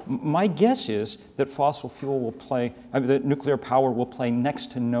us. My guess is that that nuclear power will play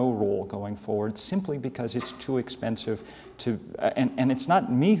next to no role going forward simply because it's too expensive to, and it's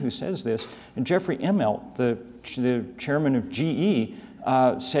not me who says this, and Jeffrey Immelt, the chairman of GE,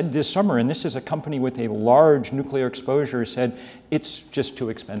 said this summer, and this is a company with a large nuclear exposure, said it's just too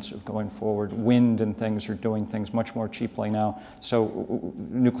expensive going forward. Wind and things are doing things much more cheaply now, so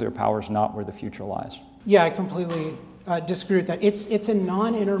nuclear power is not where the future lies. Yeah, I completely disagree with that. It's a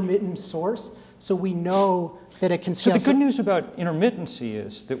non-intermittent source, so we know that it can scale. So the good news about intermittency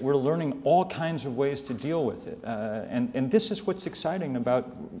is that we're learning all kinds of ways to deal with it. And this is what's exciting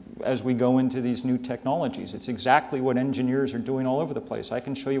about as we go into these new technologies. It's exactly what engineers are doing all over the place. I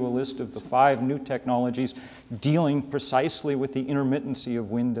can show you a list of the 5 new technologies dealing precisely with the intermittency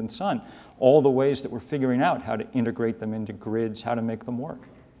of wind and sun, all the ways that we're figuring out how to integrate them into grids, how to make them work.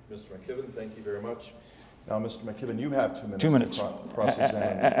 Mr. McKibben, thank you very much. Now, Mr. McKibben, you have 2 minutes. 2 minutes. To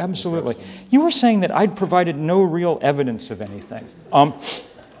cross-examine. Absolutely. You were saying that I'd provided no real evidence of anything.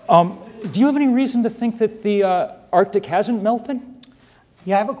 Do you have any reason to think that the Arctic hasn't melted?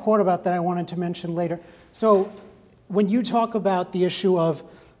 Yeah, I have a quote about that I wanted to mention later. So when you talk about the issue of,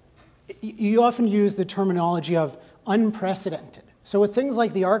 you often use the terminology of unprecedented. So with things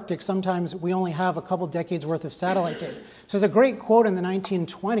like the Arctic, sometimes we only have a couple decades worth of satellite data. So there's a great quote in the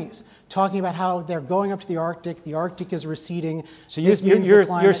 1920s talking about how they're going up to the Arctic is receding. So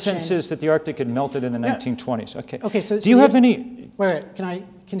your sense is that the Arctic had melted in the 1920s. Okay. Okay, so do you have any? Wait, can I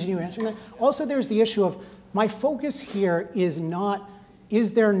continue answering that? Also, there's the issue of, my focus here is not,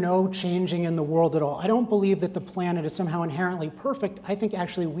 is there no changing in the world at all? I don't believe that the planet is somehow inherently perfect. I think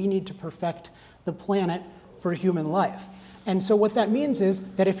actually we need to perfect the planet for human life. And so what that means is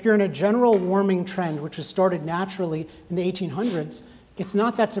that if you're in a general warming trend, which was started naturally in the 1800s, it's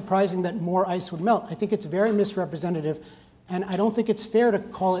not that surprising that more ice would melt. I think it's very misrepresentative, and I don't think it's fair to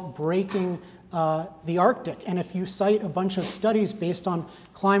call it breaking the Arctic. And if you cite a bunch of studies based on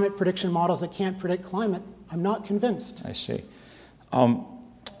climate prediction models that can't predict climate, I'm not convinced. I see. Do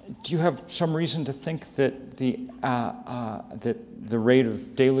you have some reason to think that the rate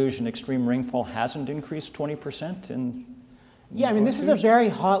of deluge and extreme rainfall hasn't increased 20% in? Yeah, I mean, this is a very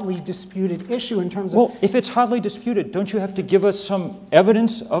hotly disputed issue in terms of. Well, if it's hotly disputed, don't you have to give us some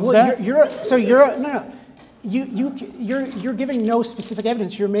evidence of that? You're giving no specific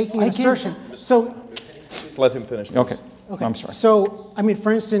evidence. You're making an assertion. So. Just let him finish, please. Okay. I'm sorry. So, I mean,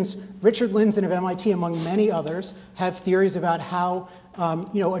 for instance, Richard Lindzen of MIT, among many others, have theories about how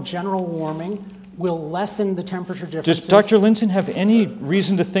a general warming will lessen the temperature differences. Does Dr. Lindzen have any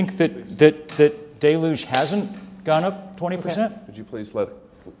reason to think that deluge hasn't gone up 20%? Okay. Could you please let it?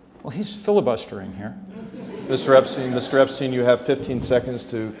 Well, he's filibustering here. Mr. Epstein, you have 15 seconds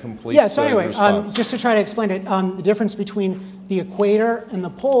to complete. Yeah, so anyway, response. just to try to explain it, the difference between the equator and the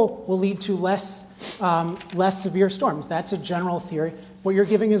pole will lead to less severe storms. That's a general theory. What you're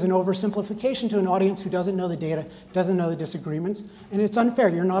giving is an oversimplification to an audience who doesn't know the data, doesn't know the disagreements, and it's unfair.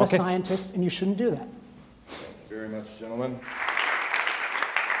 You're not a scientist, and you shouldn't do that. Thank you very much, gentlemen.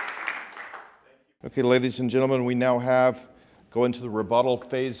 Okay, ladies and gentlemen, we now go into the rebuttal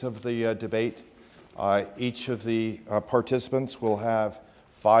phase of the debate. Each of the participants will have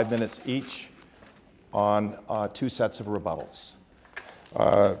 5 minutes each on 2 sets of rebuttals.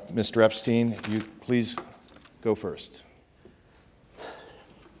 Mr. Epstein, you please go first.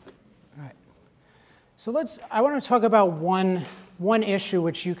 All right. So I want to talk about one issue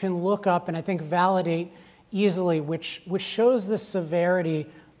which you can look up and I think validate easily, which shows the severity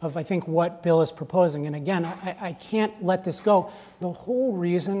of, I think, what Bill is proposing. And again, I can't let this go. The whole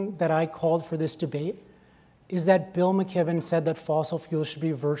reason that I called for this debate is that Bill McKibben said that fossil fuels should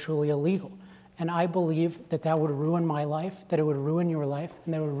be virtually illegal. And I believe that that would ruin my life, that it would ruin your life,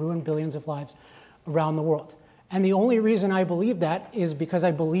 and that it would ruin billions of lives around the world. And the only reason I believe that is because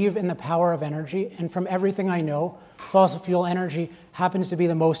I believe in the power of energy. And from everything I know, fossil fuel energy happens to be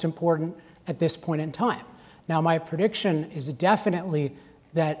the most important at this point in time. Now, my prediction is definitely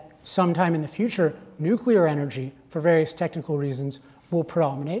that sometime in the future, nuclear energy, for various technical reasons, will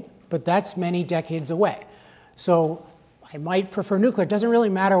predominate, but that's many decades away. So I might prefer nuclear. It doesn't really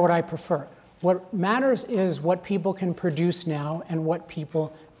matter what I prefer. What matters is what people can produce now and what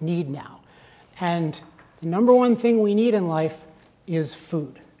people need now. And the number one thing we need in life is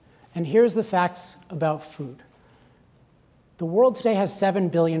food. And here's the facts about food. The world today has 7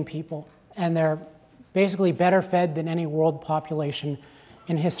 billion people, and they're basically better fed than any world population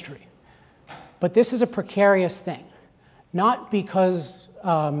in history. But this is a precarious thing, not because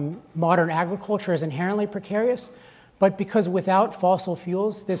modern agriculture is inherently precarious, but because without fossil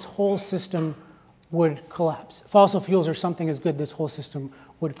fuels, this whole system would collapse. Fossil fuels are something as good, this whole system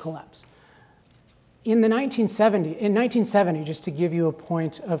would collapse. In 1970, just to give you a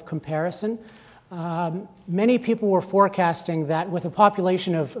point of comparison, many people were forecasting that with a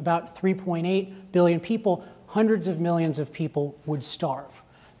population of about 3.8 billion people, hundreds of millions of people would starve.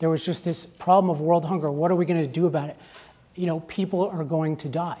 There was just this problem of world hunger. What are we going to do about it? You know, people are going to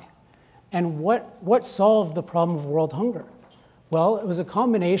die. And what solved the problem of world hunger? Well, it was a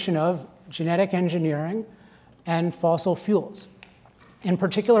combination of genetic engineering and fossil fuels. In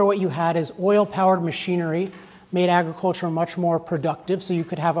particular, what you had is oil-powered machinery made agriculture much more productive, so you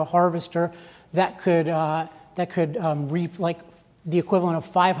could have a harvester that could reap like the equivalent of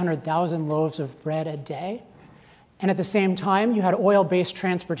 500,000 loaves of bread a day. And at the same time, you had oil-based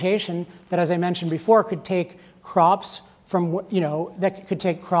transportation that, as I mentioned before, could take crops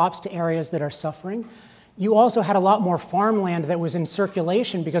to areas that are suffering. You also had a lot more farmland that was in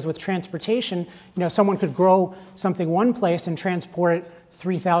circulation because with transportation, someone could grow something one place and transport it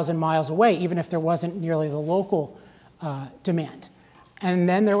 3,000 miles away, even if there wasn't nearly the local demand. And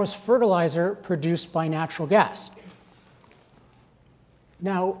then there was fertilizer produced by natural gas.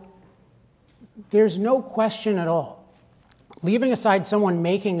 Now, there's no question at all, leaving aside someone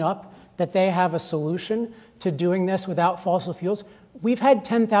making up that they have a solution to doing this without fossil fuels, we've had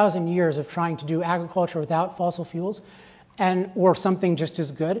 10,000 years of trying to do agriculture without fossil fuels or something just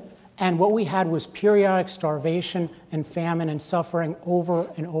as good. And what we had was periodic starvation and famine and suffering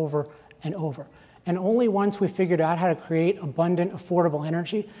over and over and over. And only once we figured out how to create abundant, affordable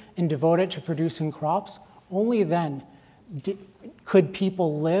energy and devote it to producing crops, only then could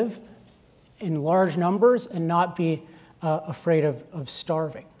people live in large numbers and not be afraid of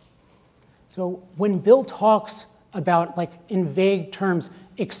starving. So when Bill talks about, like, in vague terms,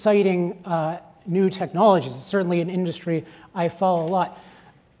 exciting new technologies, it's certainly an industry I follow a lot,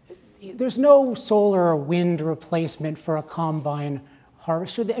 there's no solar or wind replacement for a combine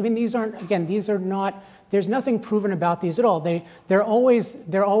harvester. I mean, these are not, there's nothing proven about these at all. They're always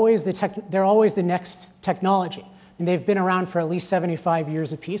the next technology. And they've been around for at least 75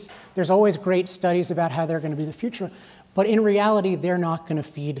 years apiece. There's always great studies about how they're going to be the future. But in reality, they're not going to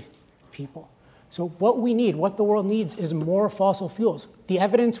feed people. So what the world needs is more fossil fuels. The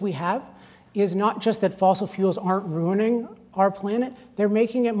evidence we have is not just that fossil fuels aren't ruining our planet, they're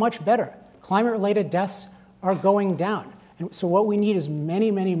making it much better. Climate-related deaths are going down. And so what we need is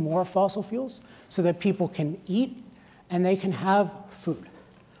many, many more fossil fuels so that people can eat and they can have food.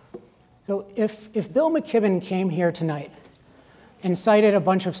 So if Bill McKibben came here tonight and cited a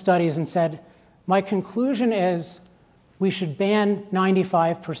bunch of studies and said, my conclusion is we should ban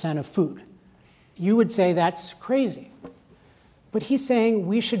 95% of food, you would say that's crazy. But he's saying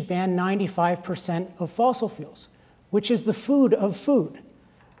we should ban 95% of fossil fuels, which is the food of food.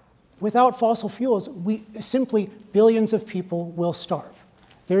 Without fossil fuels, billions of people will starve.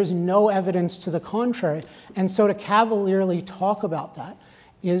 There is no evidence to the contrary. And so to cavalierly talk about that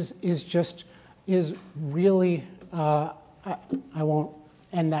is really, I won't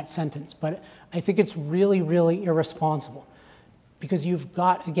end that sentence, but I think it's really, really irresponsible. Because you've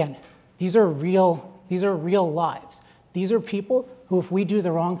got, again, these are real lives. These are people who, if we do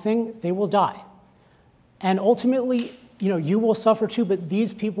the wrong thing, they will die. And ultimately, you will suffer too, but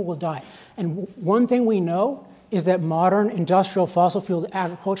these people will die. And one thing we know is that modern industrial fossil fuel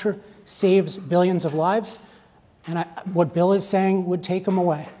agriculture saves billions of lives, and what Bill is saying would take them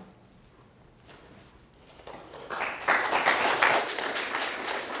away.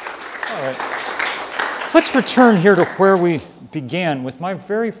 let's return here to where we began with my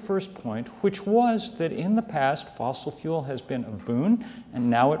very first point, which was that in the past, fossil fuel has been a boon, and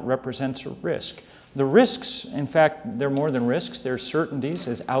now it represents a risk. The risks, in fact, they're more than risks, they're certainties,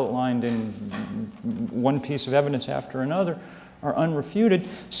 as outlined in one piece of evidence after another, are unrefuted.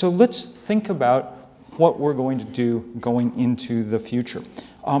 So let's think about what we're going to do going into the future.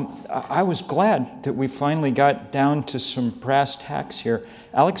 I was glad that we finally got down to some brass tacks here.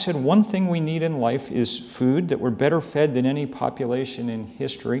 Alex said one thing we need in life is food, that we're better fed than any population in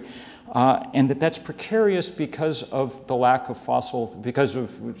history, and that's precarious because of the lack of because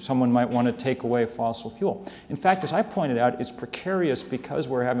of someone might want to take away fossil fuel. In fact, as I pointed out, it's precarious because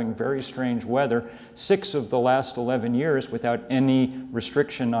we're having very strange weather. 6 of the last 11 years, without any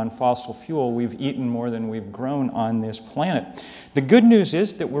restriction on fossil fuel, we've eaten more than we've grown on this planet. The good news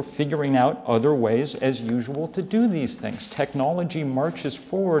is that we're figuring out other ways, as usual, to do these things. Technology marches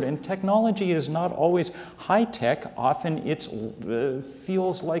forward, and technology is not always high-tech. Often it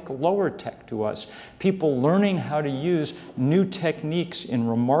feels like lower tech to us. People learning how to use new techniques in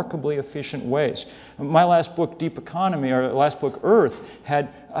remarkably efficient ways. My last book, Deep Economy, or last book, Earth, had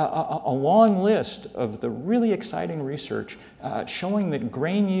a long list of the really exciting research showing that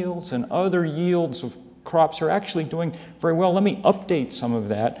grain yields and other yields of crops are actually doing very well. Let me update some of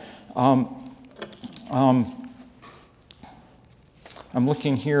that. I'm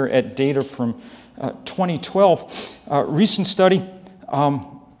looking here at data from 2012. Recent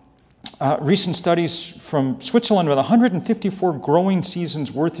studies from Switzerland with 154 growing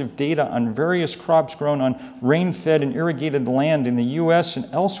seasons worth of data on various crops grown on rain-fed and irrigated land in the US and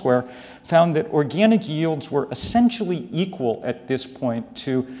elsewhere found that organic yields were essentially equal at this point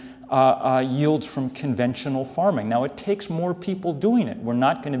to yields from conventional farming. Now, it takes more people doing it. We're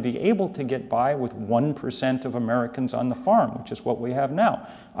not going to be able to get by with 1% of Americans on the farm, which is what we have now,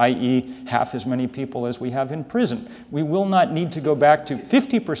 i.e. half as many people as we have in prison. We will not need to go back to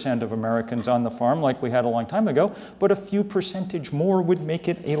 50% of Americans on the farm like we had a long time ago, but a few percentage more would make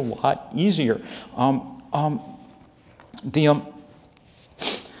it a lot easier.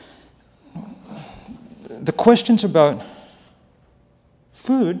 The questions about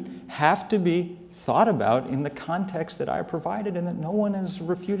food have to be thought about in the context that I provided and that no one has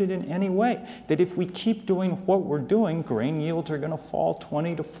refuted in any way. That if we keep doing what we're doing, grain yields are going to fall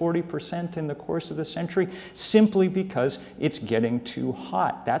 20 to 40% in the course of the century simply because it's getting too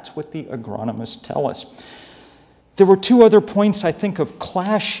hot. That's what the agronomists tell us. There were 2 other points, I think, of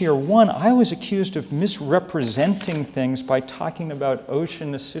clash here. One, I was accused of misrepresenting things by talking about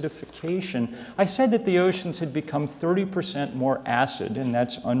ocean acidification. I said that the oceans had become 30% more acid, and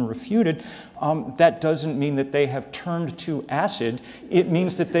that's unrefuted. That doesn't mean that they have turned to acid. It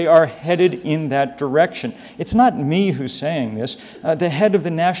means that they are headed in that direction. It's not me who's saying this. The head of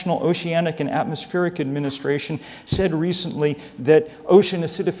the National Oceanic and Atmospheric Administration said recently that ocean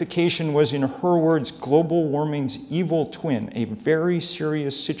acidification was, in her words, global warming's evil twin, a very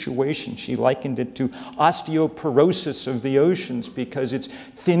serious situation. She likened it to osteoporosis of the oceans because it's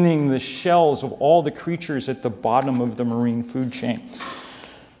thinning the shells of all the creatures at the bottom of the marine food chain.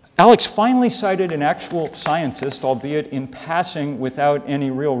 Alex finally cited an actual scientist, albeit in passing without any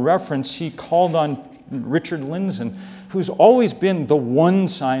real reference. He called on Richard Lindzen, who's always been the one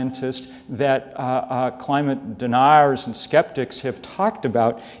scientist that climate deniers and skeptics have talked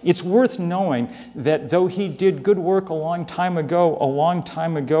about. It's worth knowing that though he did good work a long time ago was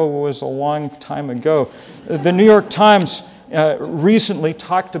a long time ago. The New York Times recently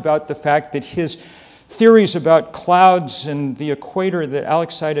talked about the fact that his theories about clouds and the equator that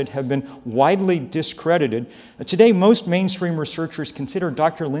Alex cited have been widely discredited. Today, most mainstream researchers consider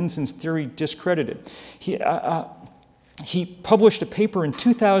Dr. Lindzen's theory discredited. He published a paper in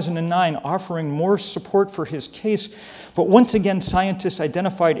 2009 offering more support for his case, but once again, scientists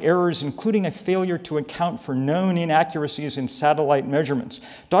identified errors, including a failure to account for known inaccuracies in satellite measurements.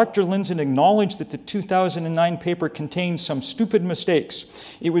 Dr. Lindzen acknowledged that the 2009 paper contained some stupid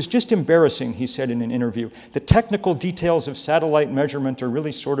mistakes. It was just embarrassing, he said in an interview. The technical details of satellite measurement are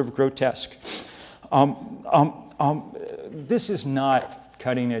really sort of grotesque. This is not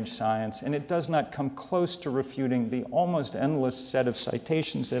cutting-edge science, and it does not come close to refuting the almost endless set of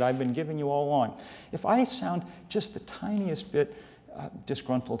citations that I've been giving you all along. If I sound just the tiniest bit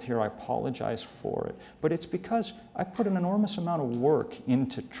disgruntled here, I apologize for it, but it's because I put an enormous amount of work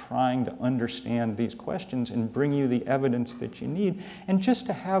into trying to understand these questions and bring you the evidence that you need, and just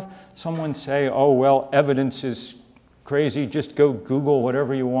to have someone say, oh, well, evidence is crazy, just go Google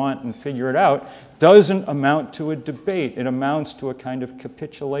whatever you want and figure it out, doesn't amount to a debate. It amounts to a kind of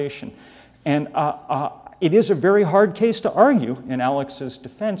capitulation. And It is a very hard case to argue in Alex's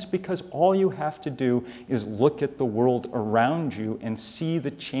defense because all you have to do is look at the world around you and see the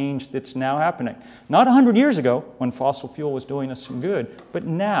change that's now happening. Not 100 years ago when fossil fuel was doing us some good, but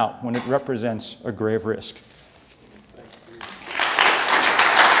now when it represents a grave risk.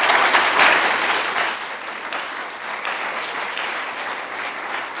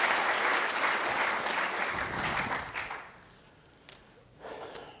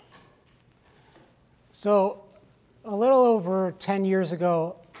 So a little over 10 years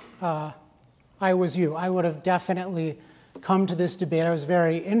ago, I was you. I would have definitely come to this debate. I was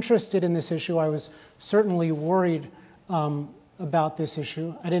very interested in this issue. I was certainly worried about this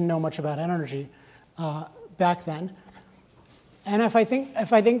issue. I didn't know much about energy back then. And I think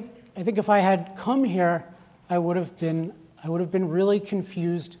if I had come here, I would have been really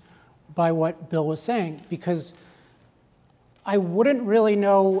confused by what Bill was saying, because I wouldn't really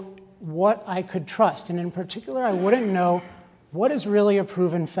know what I could trust. And in particular, I wouldn't know what is really a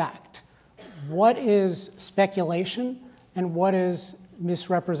proven fact, what is speculation, and what is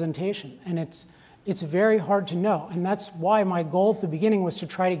misrepresentation. And it's very hard to know. And that's why my goal at the beginning was to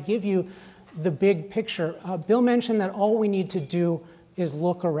try to give you the big picture. Bill mentioned that all we need to do is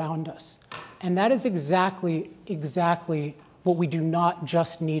look around us. And that is exactly what we do not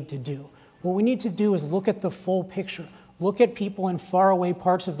just need to do. What we need to do is look at the full picture. Look at people in faraway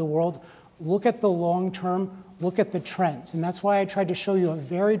parts of the world, look at the long term, look at the trends. And that's why I tried to show you a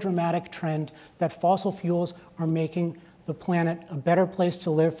very dramatic trend that fossil fuels are making the planet a better place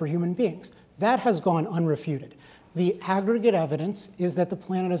to live for human beings. That has gone unrefuted. The aggregate evidence is that the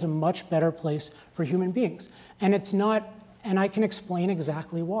planet is a much better place for human beings. And it's not, and I can explain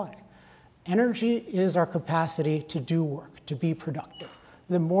exactly why. Energy is our capacity to do work, to be productive.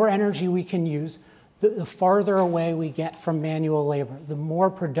 The more energy we can use, the farther away we get from manual labor, the more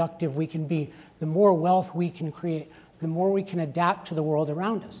productive we can be, the more wealth we can create, the more we can adapt to the world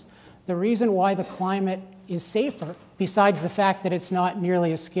around us. The reason why the climate is safer, besides the fact that it's not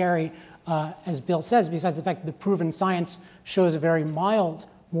nearly as scary as Bill says, besides the fact that the proven science shows a very mild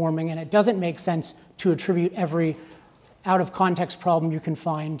warming, and it doesn't make sense to attribute every out-of-context problem you can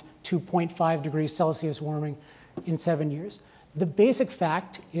find to 0.5 degrees Celsius warming in 7 years. The basic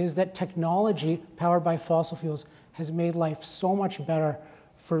fact is that technology powered by fossil fuels has made life so much better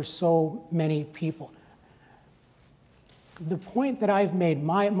for so many people. The point that I've made,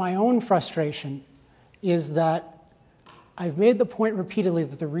 my own frustration, is that I've made the point repeatedly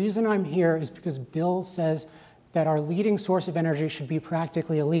that the reason I'm here is because Bill says that our leading source of energy should be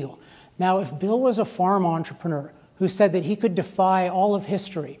practically illegal. Now, if Bill was a farm entrepreneur who said that he could defy all of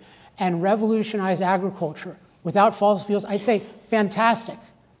history and revolutionize agriculture without fossil fuels, I'd say, fantastic,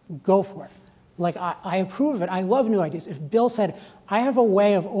 go for it. Like, I approve of it. I love new ideas. If Bill said, I have a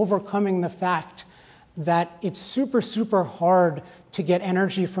way of overcoming the fact that it's super, super hard to get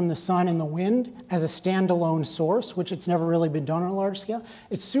energy from the sun and the wind as a standalone source, which it's never really been done on a large scale.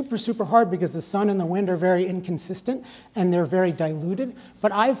 It's super, super hard because the sun and the wind are very inconsistent and they're very diluted.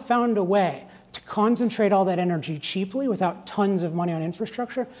 But I've found a way to concentrate all that energy cheaply without tons of money on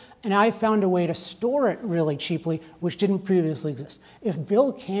infrastructure, and I found a way to store it really cheaply, which didn't previously exist. If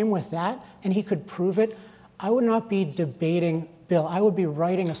Bill came with that and he could prove it, I would not be debating Bill. I would be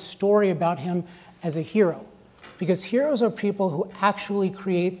writing a story about him as a hero, because heroes are people who actually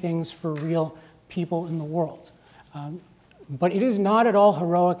create things for real people in the world. But it is not at all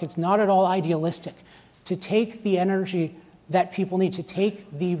heroic, it's not at all idealistic to take the energy that people need, to take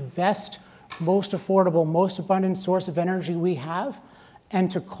the best, most affordable, most abundant source of energy we have, and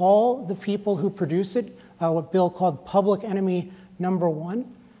to call the people who produce it what Bill called public enemy number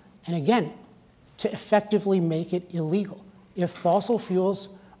one, and again, to effectively make it illegal. If fossil fuels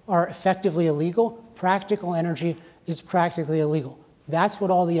are effectively illegal, practical energy is practically illegal. That's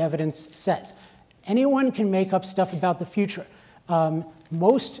what all the evidence says. Anyone can make up stuff about the future.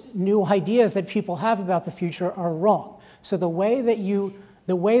 Most new ideas that people have about the future are wrong. So the way that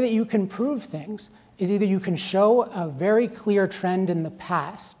you can prove things is either you can show a very clear trend in the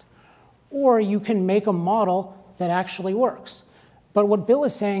past, or you can make a model that actually works. But what Bill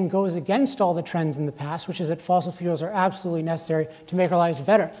is saying goes against all the trends in the past, which is that fossil fuels are absolutely necessary to make our lives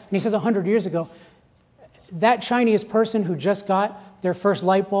better. And he says 100 years ago, that Chinese person who just got their first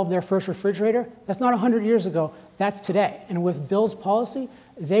light bulb, their first refrigerator, that's not 100 years ago, that's today. And with Bill's policy,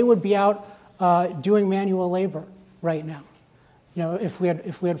 they would be out doing manual labor right now, you know, if we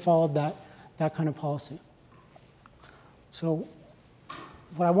had followed that kind of policy. So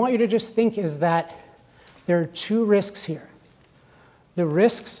what I want you to just think is that there are two risks here. The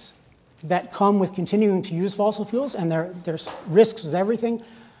risks that come with continuing to use fossil fuels, and there's risks with everything,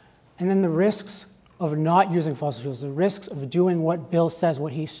 and then the risks of not using fossil fuels, the risks of doing what Bill says,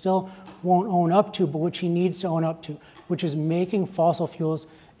 what he still won't own up to, but which he needs to own up to, which is making fossil fuels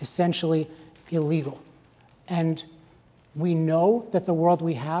essentially illegal. And we know that the world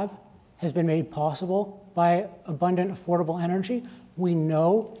we have has been made possible by abundant, affordable energy. We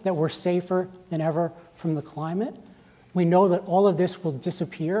know that we're safer than ever from the climate. We know that all of this will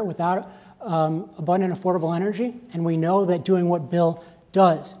disappear without abundant, affordable energy. And we know that doing what Bill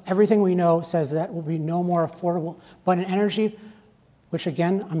does, everything we know says that will be no more affordable, abundant energy, which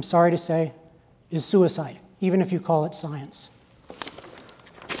again, I'm sorry to say, is suicide, even if you call it science.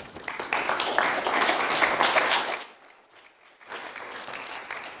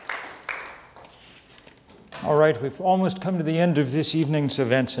 All right, we've almost come to the end of this evening's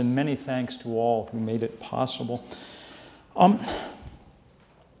events, and many thanks to all who made it possible.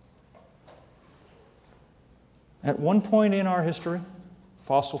 At one point in our history,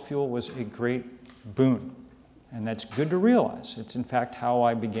 fossil fuel was a great boon, and that's good to realize. It's in fact how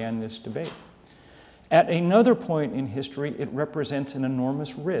I began this debate. At another point in history, it represents an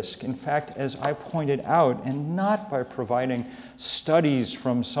enormous risk. In fact, as I pointed out, and not by providing studies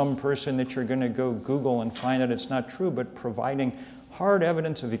from some person that you're going to go Google and find out it's not true, but providing hard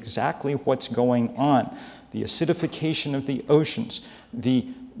evidence of exactly what's going on. The acidification of the oceans, the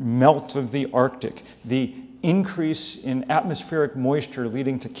melt of the Arctic, the increase in atmospheric moisture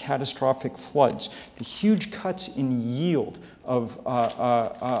leading to catastrophic floods, the huge cuts in yield of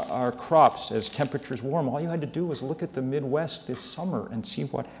our crops as temperatures warm. All you had to do was look at the Midwest this summer and see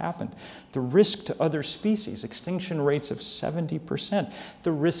what happened. The risk to other species, extinction rates of 70%,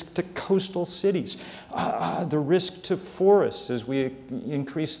 the risk to coastal cities, the risk to forests as we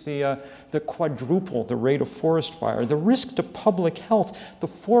increase the quadruple the rate of forest fire, the risk to public health, the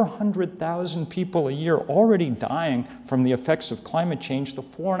 400,000 people a year already dying from the effects of climate change, the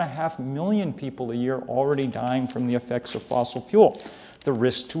 4.5 million people a year already dying from the effects of fossil fuel, the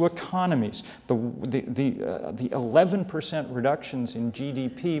risk to economies, the 11% reductions in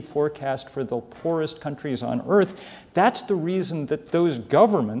GDP forecast for the poorest countries on Earth. That's the reason that those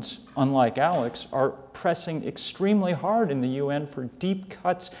governments, unlike Alex, are pressing extremely hard in the UN for deep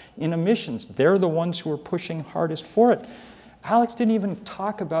cuts in emissions. They're the ones who are pushing hardest for it. Alex didn't even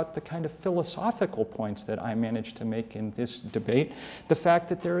talk about the kind of philosophical points that I managed to make in this debate. The fact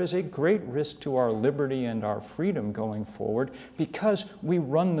that there is a great risk to our liberty and our freedom going forward because we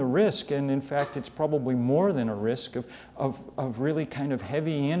run the risk, and in fact it's probably more than a risk, of really kind of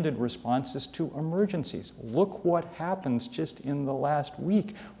heavy-handed responses to emergencies. Look what happens just in the last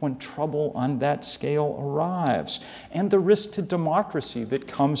week when trouble on that scale arrives. And the risk to democracy that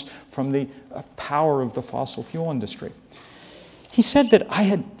comes from the power of the fossil fuel industry. He said that I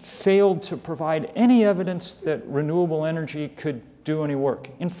had failed to provide any evidence that renewable energy could do any work.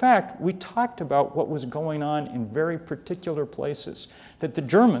 In fact, we talked about what was going on in very particular places, that the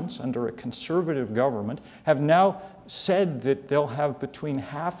Germans, under a conservative government, have now said that they'll have between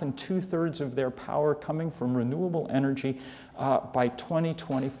half and 2/3 of their power coming from renewable energy by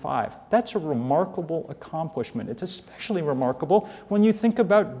 2025. That's a remarkable accomplishment. It's especially remarkable when you think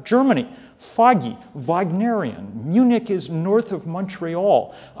about Germany. Foggy, Wagnerian. Munich is north of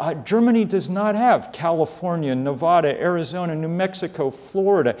Montreal. Germany does not have California, Nevada, Arizona, New Mexico,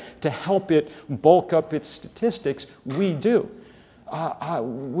 Florida to help it bulk up its statistics. We do.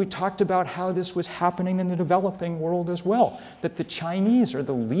 We talked about how this was happening in the developing world as well, that the Chinese are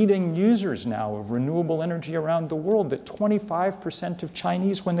the leading users now of renewable energy around the world, that 25% of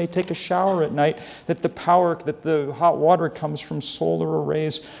Chinese, when they take a shower at night, that the hot water comes from solar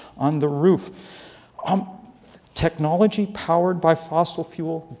arrays on the roof. Technology powered by fossil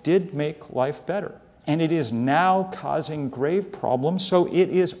fuel did make life better. And it is now causing grave problems, so it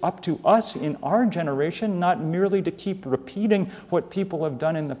is up to us in our generation not merely to keep repeating what people have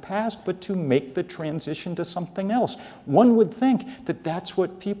done in the past, but to make the transition to something else. One would think that that's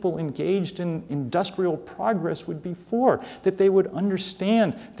what people engaged in industrial progress would be for, that they would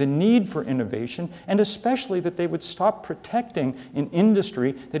understand the need for innovation, and especially that they would stop protecting an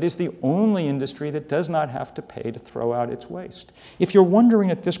industry that is the only industry that does not have to pay to throw out its waste. If you're wondering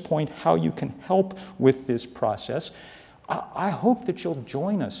at this point how you can help with this process, I hope that you'll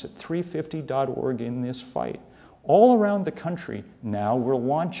join us at 350.org in this fight. All around the country now, we're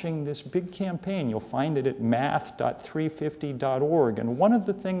launching this big campaign. You'll find it at math.350.org. And one of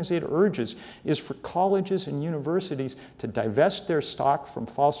the things it urges is for colleges and universities to divest their stock from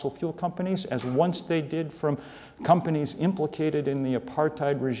fossil fuel companies, as once they did from companies implicated in the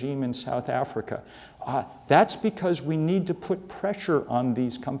apartheid regime in South Africa. That's because we need to put pressure on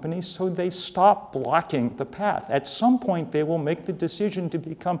these companies so they stop blocking the path. At some point, they will make the decision to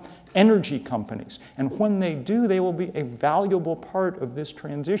become energy companies. And when they do, they will be a valuable part of this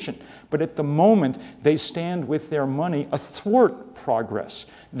transition. But at the moment, they stand with their money athwart progress.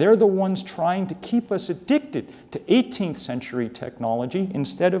 They're the ones trying to keep us addicted to 18th century technology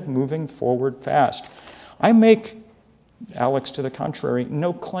instead of moving forward fast. I make, Alex, to the contrary,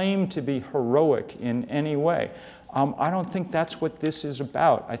 no claim to be heroic in any way. I don't think that's what this is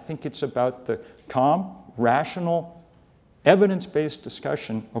about. I think it's about the calm, rational, evidence-based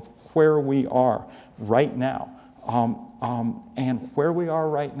discussion of where we are right now. And where we are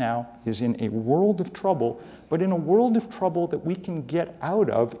right now is in a world of trouble, but in a world of trouble that we can get out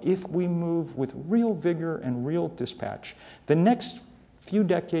of if we move with real vigor and real dispatch. The next few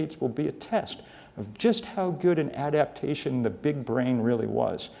decades will be a test of just how good an adaptation the big brain really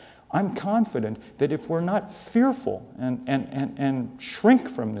was. I'm confident that if we're not fearful and shrink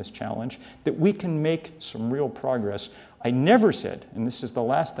from this challenge, that we can make some real progress. I never said, and this is the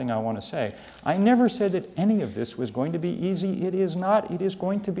last thing I want to say, I never said that any of this was going to be easy. It is not. It is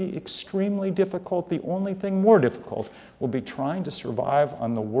going to be extremely difficult. The only thing more difficult will be trying to survive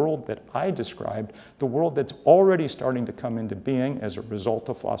on the world that I described, the world that's already starting to come into being as a result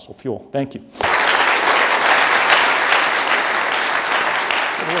of fossil fuel. Thank you.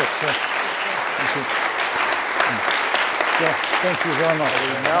 Thank you. Thank you very much.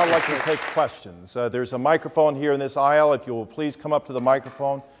 We'd now like to take questions. There's a microphone here in this aisle. If you will please come up to the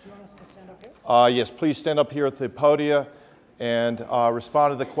microphone. Do you want us to stand up here? Yes, please stand up here at the podium and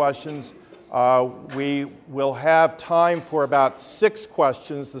respond to the questions. We will have time for about 6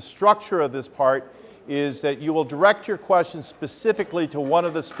 questions. The structure of this part is that you will direct your questions specifically to one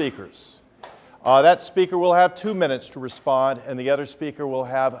of the speakers. That speaker will have 2 minutes to respond, and the other speaker will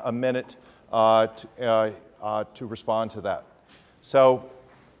have a minute to respond to that. So,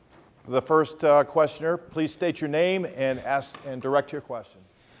 the first questioner, please state your name and direct your question.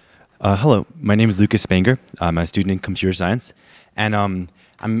 Hello, my name is Lucas Spanger. I'm a student in computer science, and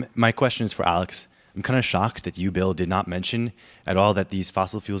my question is for Alex. I'm kind of shocked that you, Bill, did not mention at all that these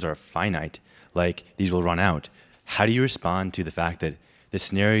fossil fuels are finite, like these will run out. How do you respond to the fact that the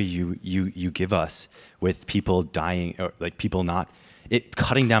scenario you give us with people dying, or like people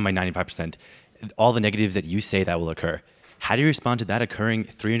cutting down by 95%, all the negatives that you say that will occur? How do you respond to that occurring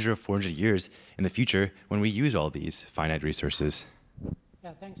 300 or 400 years in the future when we use all these finite resources?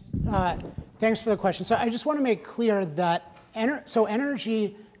 Yeah, thanks. Thanks for the question. So I just want to make clear that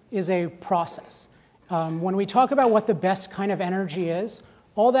energy is a process. When we talk about what the best kind of energy is,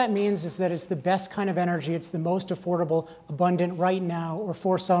 all that means is that it's the best kind of energy, it's the most affordable, abundant right now, or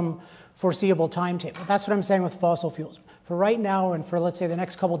for some foreseeable timetable. That's what I'm saying with fossil fuels. For right now and for, let's say, the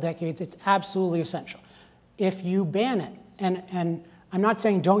next couple decades, it's absolutely essential. If you ban it, and I'm not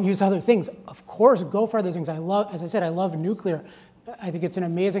saying don't use other things, of course, go for other things. As I said, I love nuclear. I think it's an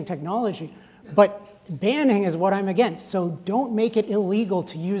amazing technology. But banning is what I'm against. So don't make it illegal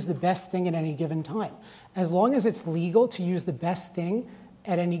to use the best thing at any given time. As long as it's legal to use the best thing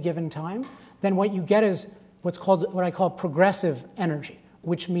at any given time, then what you get is what I call progressive energy,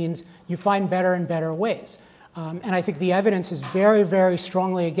 which means you find better and better ways. And I think the evidence is very, very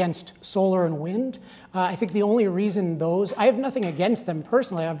strongly against solar and wind. I think the only reason I have nothing against them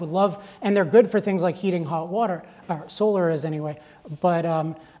personally. I would love, and they're good for things like heating hot water, or solar is anyway. But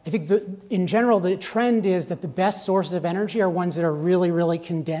I think in general, the trend is that the best sources of energy are ones that are really, really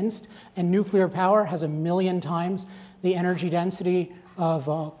condensed. And nuclear power has 1,000,000 times the energy density of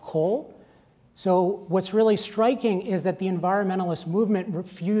coal. So what's really striking is that the environmentalist movement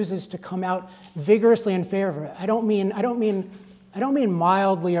refuses to come out vigorously in favor of it. I don't mean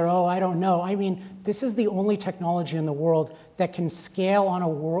mildly or, oh, I don't know. I mean, this is the only technology in the world that can scale on a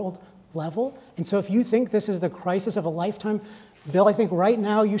world level. And so if you think this is the crisis of a lifetime, Bill, I think right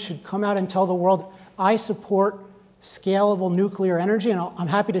now you should come out and tell the world, I support scalable nuclear energy, and I'm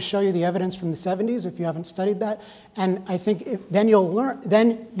happy to show you the evidence from the 70s if you haven't studied that. And I think then you'll learn,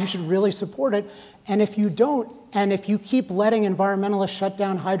 then you should really support it. And if you don't, and if you keep letting environmentalists shut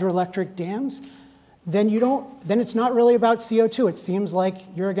down hydroelectric dams, then it's not really about CO2. It seems like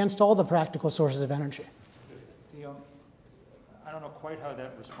you're against all the practical sources of energy. I don't know quite how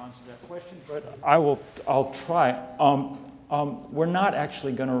that responds to that question, but I'll try. We're not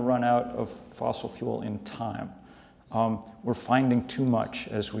actually going to run out of fossil fuel in time. We're finding too much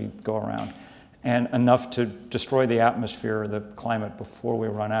as we go around, and enough to destroy the atmosphere or the climate before we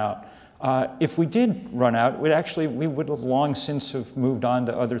run out. If we did run out, we would have long since have moved on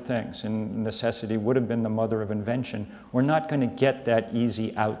to other things, and necessity would have been the mother of invention. We're not going to get that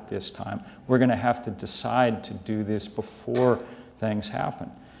easy out this time. We're going to have to decide to do this before things happen.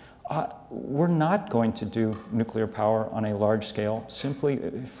 We're not going to do nuclear power on a large scale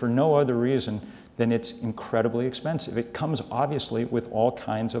simply for no other reason than it's incredibly expensive. It comes obviously with all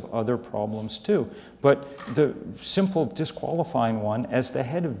kinds of other problems too. But the simple disqualifying one, as the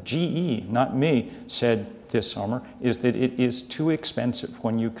head of GE, not me, said this summer, is that it is too expensive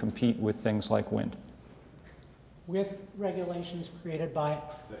when you compete with things like wind. With regulations created by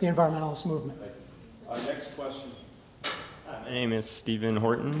the environmentalist movement. Next question. My name is Stephen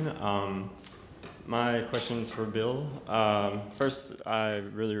Horton. My question is for Bill. First, I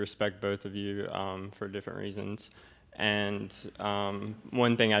really respect both of you for different reasons. And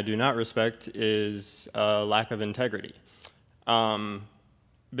one thing I do not respect is lack of integrity.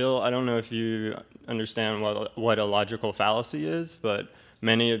 Bill, I don't know if you understand what a logical fallacy is, but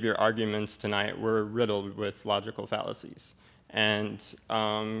many of your arguments tonight were riddled with logical fallacies. And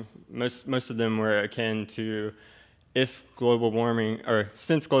most of them were akin to, if global warming, or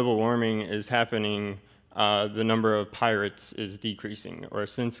since global warming is happening, the number of pirates is decreasing, or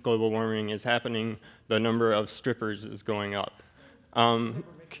since global warming is happening, the number of strippers is going up. I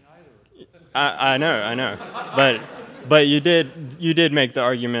know, but you did make the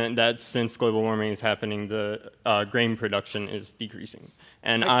argument that since global warming is happening, the grain production is decreasing.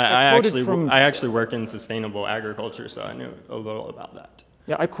 And I actually work in sustainable agriculture, so I knew a little about that.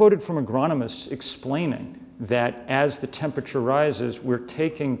 Yeah, I quoted from agronomists explaining that as the temperature rises, we're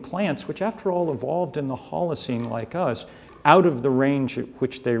taking plants, which after all evolved in the Holocene like us, out of the range at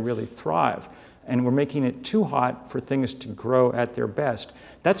which they really thrive. And we're making it too hot for things to grow at their best.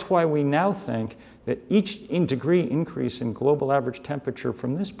 That's why we now think that each degree increase in global average temperature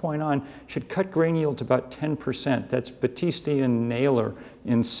from this point on should cut grain yields about 10%. That's Battisti and Naylor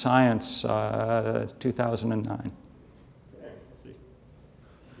in Science, 2009.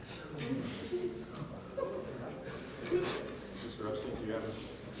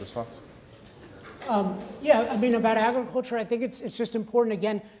 Response? Yeah, I mean, about agriculture, I think it's just important,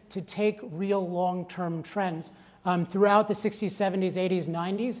 again, to take real long-term trends. Throughout the 60s, 70s, 80s,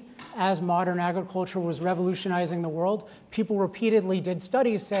 90s, as modern agriculture was revolutionizing the world, people repeatedly did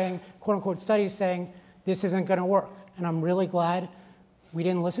studies saying, quote-unquote studies saying, this isn't going to work. And I'm really glad we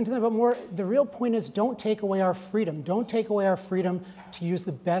didn't listen to them. But the real point is, don't take away our freedom. Don't take away our freedom to use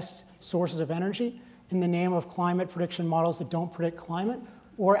the best sources of energy in the name of climate prediction models that don't predict climate,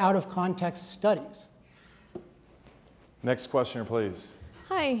 or out-of-context studies. Next questioner, please.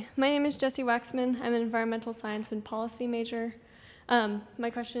 Hi, my name is Jessie Waxman. I'm an environmental science and policy major. My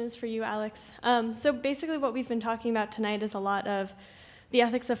question is for you, Alex. So basically what we've been talking about tonight is a lot of the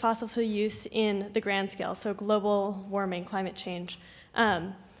ethics of fossil fuel use in the grand scale, so global warming, climate change,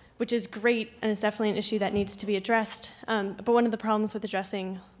 which is great, and it's definitely an issue that needs to be addressed. But one of the problems with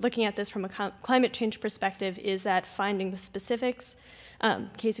looking at this from a climate change perspective is that finding the specifics,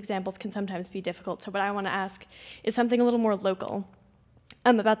 case examples can sometimes be difficult. So what I want to ask is something a little more local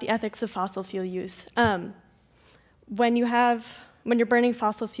about the ethics of fossil fuel use. When you're burning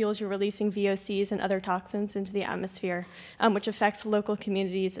fossil fuels, you're releasing VOCs and other toxins into the atmosphere, which affects local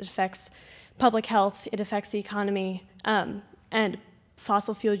communities, it affects public health, it affects the economy, and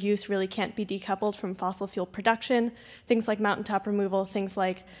fossil fuel use really can't be decoupled from fossil fuel production. Things like mountaintop removal, things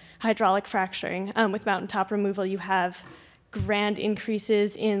like hydraulic fracturing. With mountaintop removal, you have grand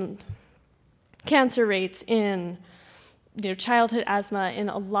increases in cancer rates, in childhood asthma, in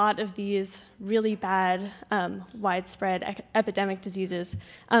a lot of these really bad, widespread epidemic diseases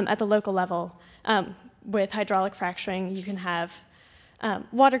at the local level. With hydraulic fracturing, you can have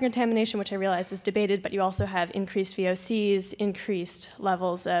water contamination, which I realize is debated, but you also have increased VOCs, increased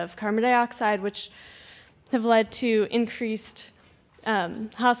levels of carbon dioxide, which have led to increased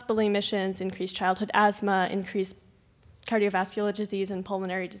hospital emissions, increased childhood asthma, increased cardiovascular disease and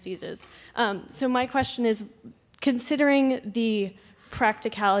pulmonary diseases. So my question is, considering the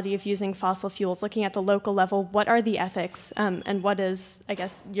practicality of using fossil fuels, looking at the local level, what are the ethics, and what does, I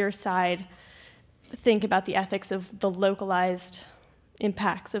guess, your side think about the ethics of the localized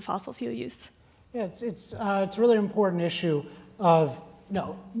impacts of fossil fuel use? Yeah, it's a really important issue of,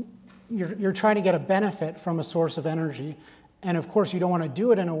 you're trying to get a benefit from a source of energy, and of course you don't want to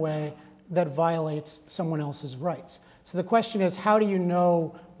do it in a way that violates someone else's rights. So the question is, how do you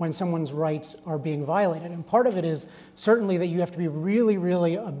know when someone's rights are being violated? And part of it is certainly that you have to be really,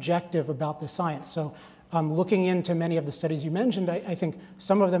 really objective about the science. So Looking into many of the studies you mentioned, I think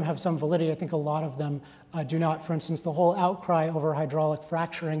some of them have some validity. I think a lot of them do not. For instance, the whole outcry over hydraulic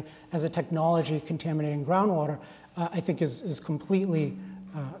fracturing as a technology contaminating groundwater, I think is completely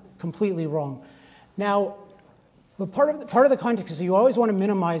wrong. Now, but part of the context is you always want to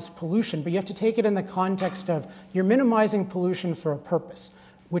minimize pollution, but you have to take it in the context of you're minimizing pollution for a purpose,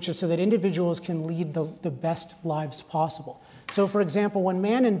 which is so that individuals can lead the best lives possible. So for example, when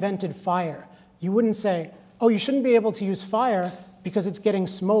man invented fire, you wouldn't say, oh, you shouldn't be able to use fire because it's getting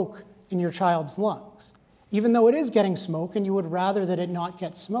smoke in your child's lungs. Even though it is getting smoke and you would rather that it not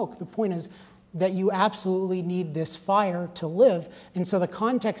get smoke. The point is that you absolutely need this fire to live. And so the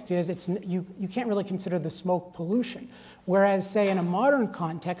context is you can't really consider the smoke pollution. Whereas, say, in a modern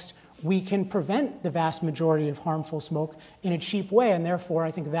context, we can prevent the vast majority of harmful smoke in a cheap way, and therefore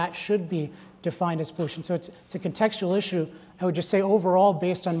I think that should be defined as pollution. So it's a contextual issue. I would just say overall,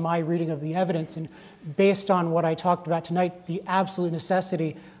 based on my reading of the evidence and based on what I talked about tonight, the absolute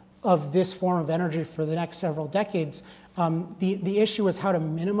necessity of this form of energy for the next several decades, the issue is how to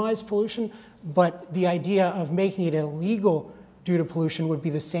minimize pollution, but the idea of making it illegal due to pollution would be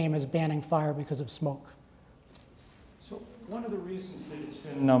the same as banning fire because of smoke. So one of the reasons that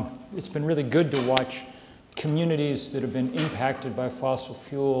it's been really good to watch communities that have been impacted by fossil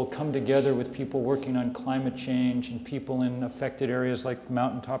fuel come together with people working on climate change and people in affected areas like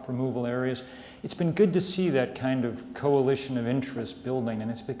mountaintop removal areas. It's been good to see that kind of coalition of interest building, and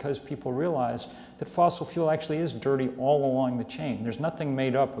it's because people realize that fossil fuel actually is dirty all along the chain. There's nothing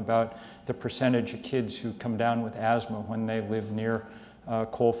made up about the percentage of kids who come down with asthma when they live near a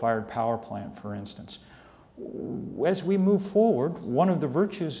coal-fired power plant, for instance. As we move forward, one of the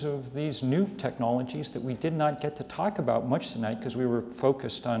virtues of these new technologies that we did not get to talk about much tonight because we were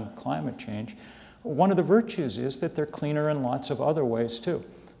focused on climate change, one of the virtues is that they're cleaner in lots of other ways too.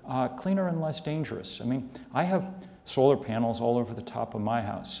 Cleaner and less dangerous. I mean, I have solar panels all over the top of my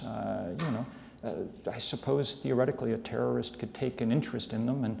house. I suppose theoretically a terrorist could take an interest in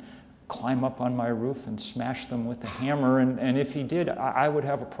them and climb up on my roof and smash them with a hammer, and if he did, I would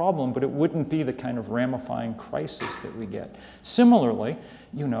have a problem, but it wouldn't be the kind of ramifying crisis that we get. Similarly,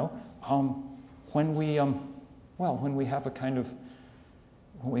 when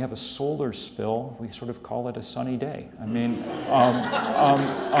we have a solar spill, we sort of call it a sunny day. I mean,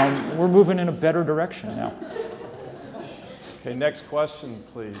 we're moving in a better direction now. Okay, next question,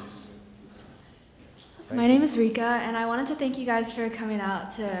 please. My name is Rika, and I wanted to thank you guys for coming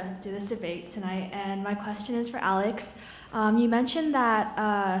out to do this debate tonight. And my question is for Alex. You mentioned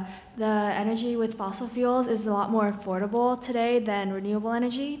that the energy with fossil fuels is a lot more affordable today than renewable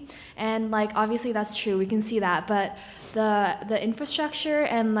energy, and obviously that's true. We can see that, but the infrastructure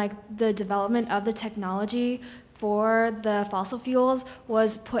and the development of the technology for the fossil fuels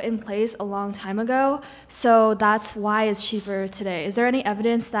was put in place a long time ago. So that's why it's cheaper today. Is there any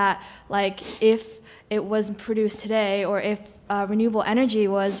evidence that if it was produced today, or if renewable energy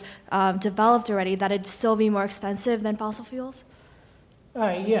was developed already, that it'd still be more expensive than fossil fuels?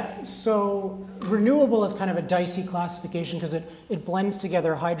 Yeah, so renewable is kind of a dicey classification because it blends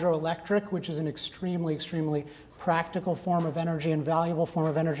together hydroelectric, which is an extremely, extremely practical form of energy and valuable form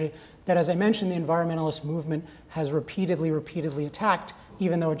of energy that, as I mentioned, the environmentalist movement has repeatedly attacked,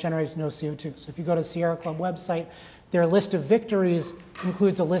 even though it generates no CO2. So if you go to the Sierra Club website, their list of victories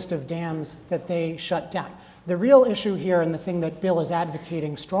includes a list of dams that they shut down. The real issue here, and the thing that Bill is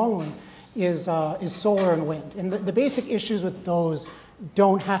advocating strongly, is solar and wind. And the basic issues with those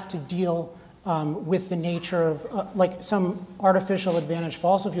don't have to deal with the nature of, like some artificial advantage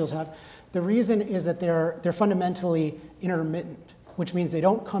fossil fuels have. The reason is that they're fundamentally intermittent, which means they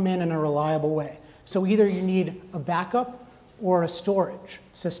don't come in a reliable way. So either you need a backup or a storage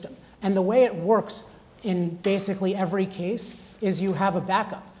system. And the way it works in basically every case is you have a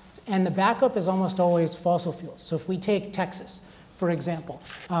backup. And the backup is almost always fossil fuels. So if we take Texas, for example,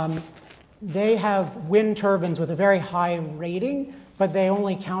 they have wind turbines with a very high rating, but they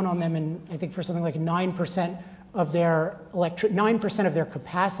only count on them in, I think, for something like 9% of their 9% of their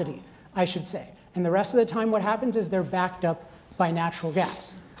capacity, I should say. And the rest of the time what happens is they're backed up by natural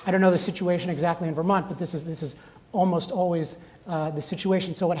gas. I don't know the situation exactly in Vermont, but this is almost always the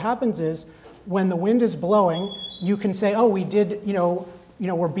situation. So what happens is, when the wind is blowing, you can say, oh, we did,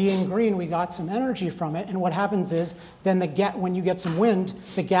 we're being green, we got some energy from it. And what happens is, then when you get some wind,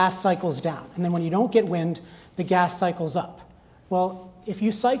 the gas cycles down. And then when you don't get wind, the gas cycles up. Well, if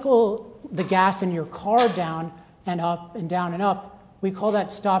you cycle the gas in your car down and up and down and up, we call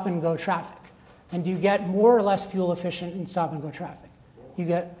that stop and go traffic. And do you get more or less fuel efficient in stop and go traffic? You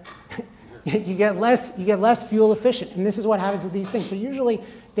get, you get less fuel efficient. And this is what happens with these things. So usually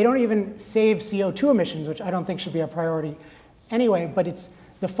they don't even save CO2 emissions, which I don't think should be a priority anyway, but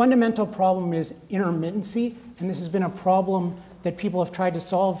the fundamental problem is intermittency, and this has been a problem that people have tried to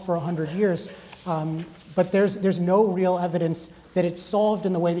solve for 100 years. But there's no real evidence that it's solved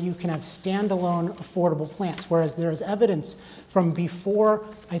in the way that you can have standalone affordable plants, whereas there is evidence from before,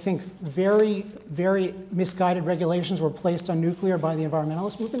 I think, very, very misguided regulations were placed on nuclear by the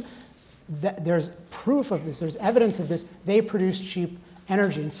environmentalist movement. There's proof of this, there's evidence of this. They produce cheap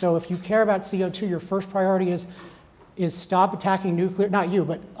energy. And so if you care about CO2, your first priority is stop attacking nuclear, not you,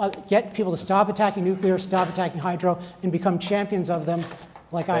 but get people to stop attacking nuclear, stop attacking hydro, and become champions of them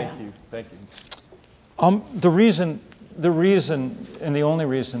like I am. Thank you. The reason and the only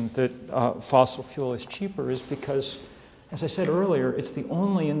reason that fossil fuel is cheaper is because, as I said earlier, it's the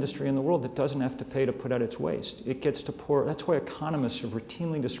only industry in the world that doesn't have to pay to put out its waste. It gets to pour. That's why economists have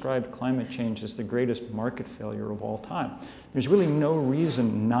routinely described climate change as the greatest market failure of all time. There's really no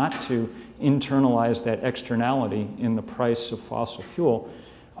reason not to internalize that externality in the price of fossil fuel,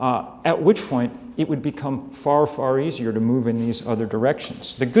 at which point it would become far, far easier to move in these other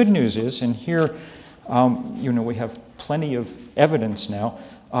directions. The good news is, and here we have plenty of evidence now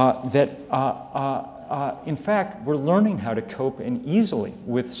that in fact, we're learning how to cope and easily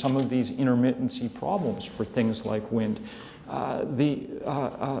with some of these intermittency problems for things like wind. The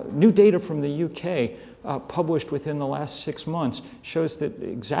new data from the UK published within the last 6 months shows that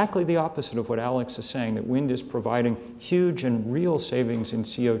exactly the opposite of what Alex is saying, that wind is providing huge and real savings in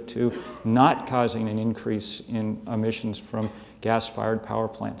CO2, not causing an increase in emissions from gas-fired power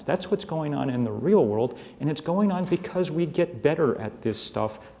plants. That's what's going on in the real world, and it's going on because we get better at this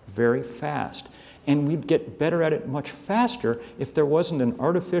stuff very fast. And we'd get better at it much faster if there wasn't an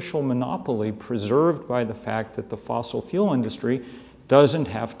artificial monopoly preserved by the fact that the fossil fuel industry doesn't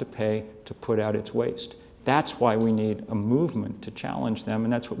have to pay to put out its waste. That's why we need a movement to challenge them,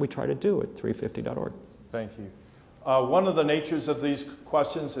 and that's what we try to do at 350.org. Thank you. One of the natures of these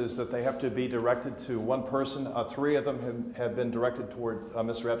questions is that they have to be directed to one person. 3 of them have been directed toward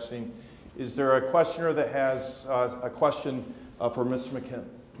Mr. Epstein. Is there a questioner that has a question for Mr.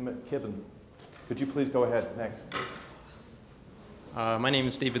 McKibben? Could you please go ahead next? My name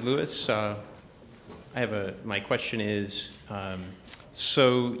is David Lewis. My question is,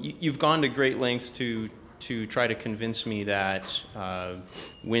 so you've gone to great lengths to try to convince me that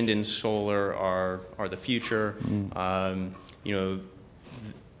wind and solar are the future. The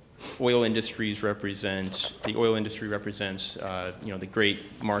oil industry represents the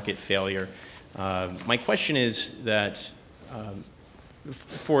great market failure. My question is that,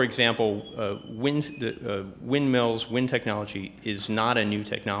 for example, windmills, wind technology is not a new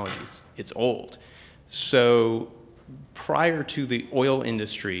technology. It's old. So prior to the oil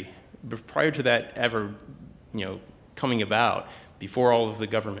industry, prior to that ever coming about, before all of the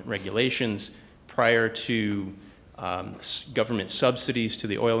government regulations, prior to government subsidies to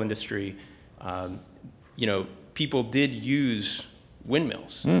the oil industry, people did use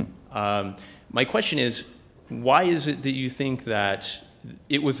windmills. My question is, why is it that you think that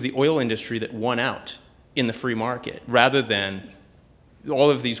it was the oil industry that won out in the free market rather than all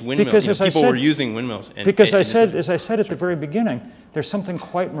of these windmills? People were using windmills. As I said at the very beginning, there's something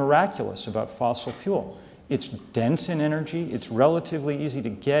quite miraculous about fossil fuel. It's dense in energy, it's relatively easy to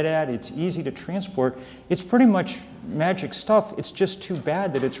get at, it's easy to transport. It's pretty much magic stuff. It's just too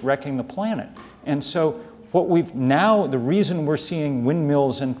bad that it's wrecking the planet. And so the reason we're seeing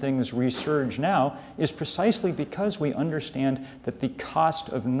windmills and things resurge now is precisely because we understand that the cost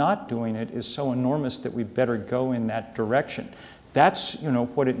of not doing it is so enormous that we better go in that direction. That's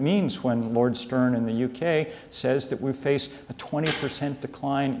what it means when Lord Stern in the UK says that we face a 20%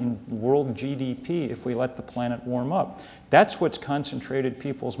 decline in world GDP if we let the planet warm up. That's what's concentrated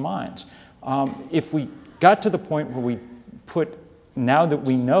people's minds. If we got to the point where we put, now that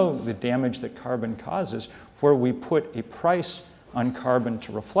we know the damage that carbon causes, where we put a price on carbon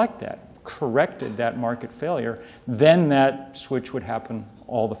to reflect that, corrected that market failure, then that switch would happen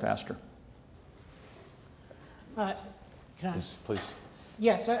all the faster. Please.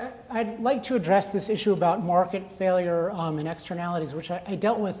 Yes, I'd like to address this issue about market failure and externalities, which I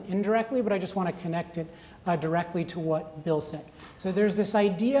dealt with indirectly, but I just want to connect it directly to what Bill said. So there's this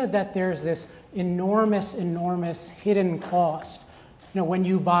idea that there's this enormous, enormous hidden cost, when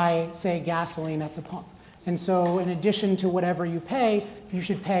you buy, say, gasoline at the pump. And so in addition to whatever you pay, you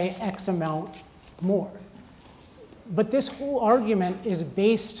should pay X amount more. But this whole argument is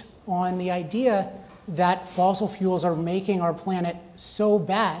based on the idea that fossil fuels are making our planet so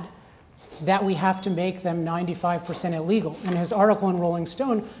bad that we have to make them 95% illegal. In his article in Rolling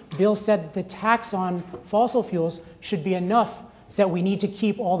Stone, Bill said that the tax on fossil fuels should be enough that we need to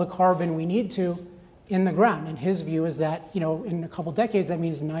keep all the carbon we need to in the ground. And his view is that, in a couple decades, that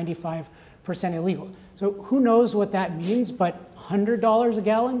means 95% illegal. So who knows what that means, but $100 a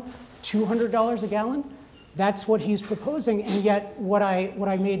gallon, $200 a gallon, that's what he's proposing. And yet what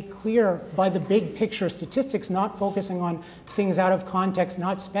I made clear by the big picture statistics, not focusing on things out of context,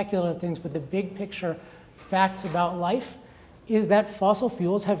 not speculative things, but the big picture facts about life, is that fossil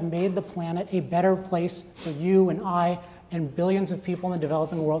fuels have made the planet a better place for you and I and billions of people in the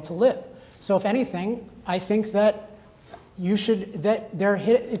developing world to live. So if anything, I think that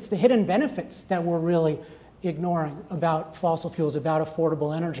it's the hidden benefits that we're really ignoring about fossil fuels, about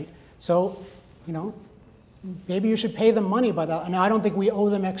affordable energy. So, maybe you should pay them money by that. Now, I don't think we owe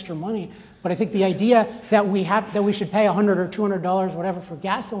them extra money, but I think the idea that we should pay $100 or $200, whatever, for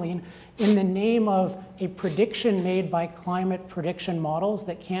gasoline in the name of a prediction made by climate prediction models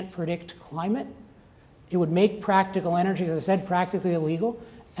that can't predict climate, it would make practical energy, as I said, practically illegal,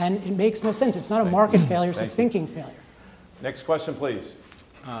 and it makes no sense. It's not a market failure, it's a thinking failure. Next question, please.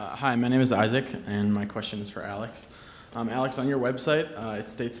 Hi, my name is Isaac, and my question is for Alex. Alex, on your website, it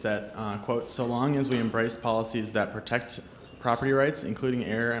states that, quote, so long as we embrace policies that protect property rights, including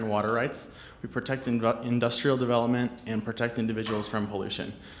air and water rights, we protect industrial development and protect individuals from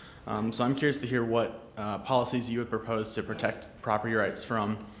pollution. So I'm curious to hear what policies you would propose to protect property rights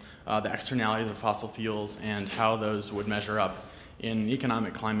from the externalities of fossil fuels and how those would measure up in an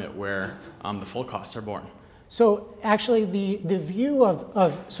economic climate where the full costs are borne. So actually the view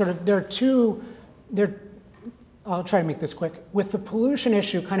of sort of, I'll try to make this quick. With the pollution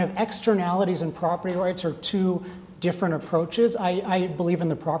issue, kind of externalities and property rights are two different approaches. I believe in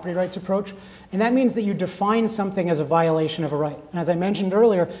the property rights approach. And that means that you define something as a violation of a right. And as I mentioned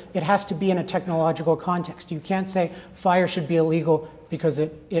earlier, it has to be in a technological context. You can't say fire should be illegal because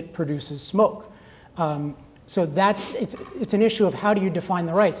it produces smoke. So it's an issue of how do you define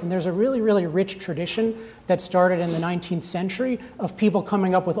the rights. And there's a really, really rich tradition that started in the 19th century of people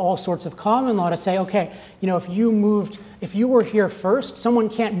coming up with all sorts of common law to say, okay, if you were here first, someone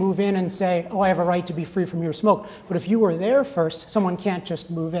can't move in and say, oh, I have a right to be free from your smoke. But if you were there first, someone can't just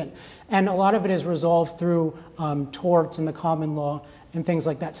move in. And a lot of it is resolved through torts and the common law and things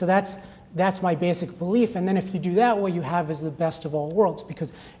like that. So that's my basic belief. And then if you do that, what you have is the best of all worlds,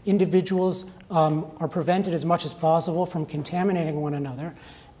 because individuals are prevented as much as possible from contaminating one another,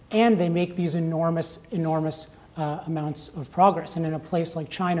 and they make these enormous amounts of progress. And in a place like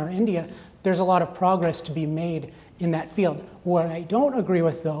China or India, there's a lot of progress to be made in that field. What I don't agree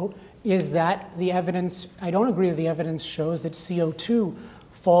with, though, is that I don't agree that the evidence shows that CO2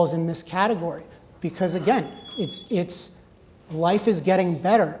 falls in this category. Because again, life is getting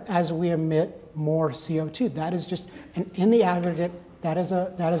better as we emit more CO2. That is just, and in the aggregate, that is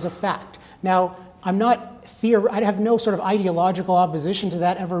a fact. Now, I have no sort of ideological opposition to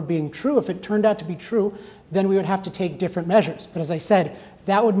that ever being true. If it turned out to be true, then we would have to take different measures. But as I said,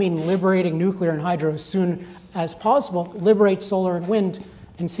 that would mean liberating nuclear and hydro as soon as possible, liberate solar and wind,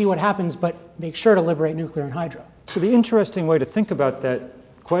 and see what happens, but make sure to liberate nuclear and hydro. So the interesting way to think about that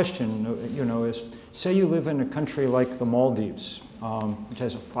question, is say you live in a country like the Maldives, which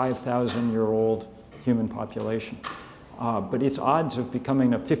has a 5,000-year-old human population. But its odds of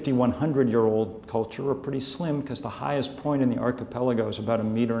becoming a 5,100-year-old culture are pretty slim because the highest point in the archipelago is about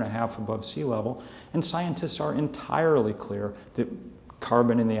 1.5 meters above sea level. And scientists are entirely clear that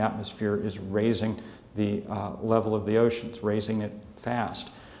carbon in the atmosphere is raising the level of the oceans, raising it fast.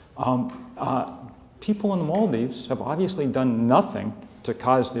 People in the Maldives have obviously done nothing to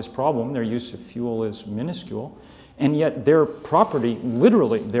cause this problem. Their use of fuel is minuscule. And yet their property,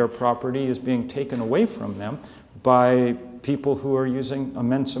 literally their property, is being taken away from them by people who are using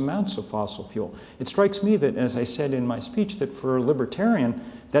immense amounts of fossil fuel. It strikes me that, as I said in my speech, that for a libertarian,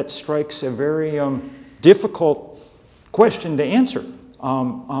 that strikes a very difficult question to answer.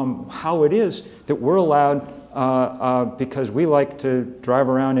 How it is that we're allowed, because we like to drive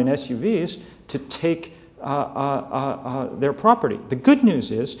around in SUVs, to take their property. The good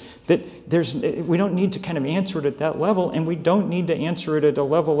news is that we don't need to kind of answer it at that level, and we don't need to answer it at a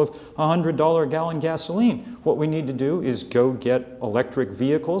level of $100 a gallon gasoline. What we need to do is go get electric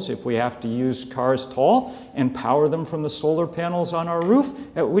vehicles if we have to use cars tall and power them from the solar panels on our roof,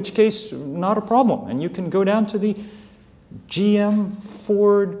 at which case, not a problem. And you can go down to the GM,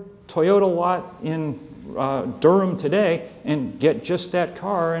 Ford, Toyota lot in Durham today and get just that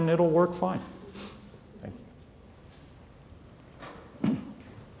car, and it'll work fine.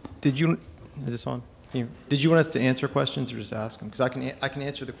 Is this on? Did you want us to answer questions or just ask them? Because I can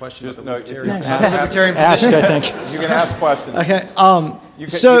answer the questions. Just, about no, the you libertarian, can Ask, I think. You can ask questions. Okay. You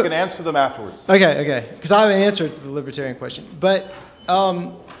So can answer them afterwards. okay. Because I have an answer to the libertarian question, but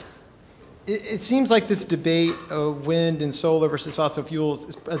it seems like this debate of wind and solar versus fossil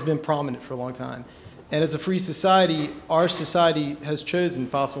fuels has been prominent for a long time. And as a free society, our society has chosen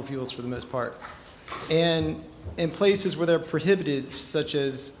fossil fuels for the most part. And in places where they're prohibited, such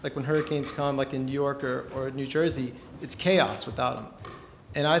as like when hurricanes come, like in New York or New Jersey, it's chaos without them.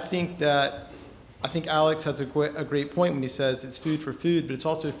 And I think Alex has a great point when he says it's food for food, but it's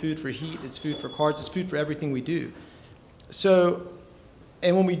also food for heat, it's food for cars, it's food for everything we do. So,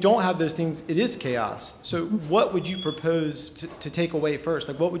 and when we don't have those things, it is chaos. So what would you propose to take away first?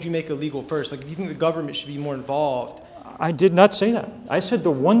 Like, what would you make illegal first? Like, if you think the government should be more involved. I did not say that. I said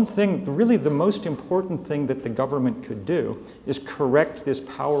the one thing, really the most important thing that the government could do is correct this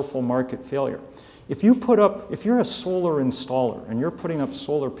powerful market failure. If you're a solar installer and you're putting up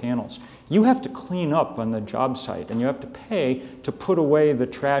solar panels, you have to clean up on the job site and you have to pay to put away the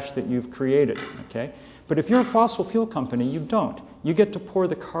trash that you've created, okay? But if you're a fossil fuel company, you don't. You get to pour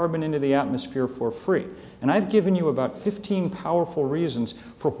the carbon into the atmosphere for free. And I've given you about 15 powerful reasons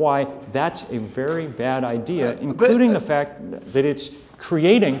for why that's a very bad idea, including the fact that it's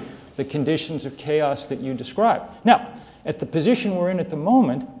creating the conditions of chaos that you described. Now, at the position we're in at the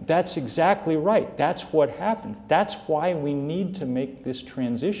moment, that's exactly right. That's what happens. That's why we need to make this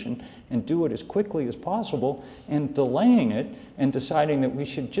transition and do it as quickly as possible, and delaying it and deciding that we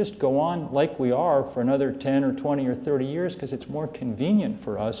should just go on like we are for another 10 or 20 or 30 years because it's more convenient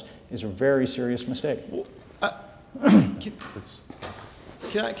for us is a very serious mistake. Can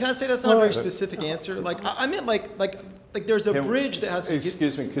I say that's not a very specific answer? Like, I meant like there's a bridge that has to get...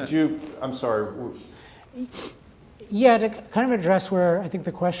 Excuse me, could you, I'm sorry. Yeah, to kind of address where I think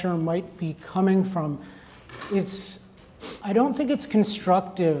the questioner might be coming from, I don't think it's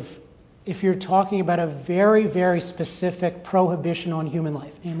constructive if you're talking about a very, very specific prohibition on human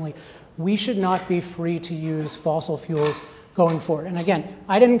life. Namely, we should not be free to use fossil fuels going forward. And again,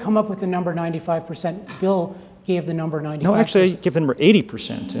 I didn't come up with the number 95%. Bill gave the number 95%. No, actually, I give the number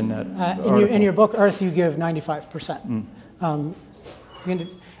 80% in that article. In your book, Earth, you give 95%.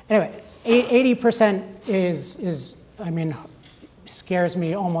 Anyway, 80% is scares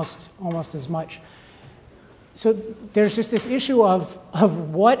me almost as much. So there's just this issue of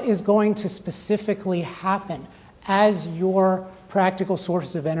what is going to specifically happen as your practical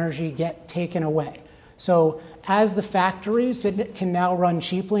sources of energy get taken away. So as the factories that can now run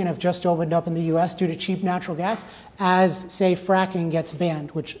cheaply and have just opened up in the US due to cheap natural gas, as, say, fracking gets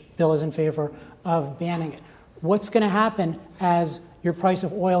banned, which Bill is in favor of banning it, what's going to happen as your price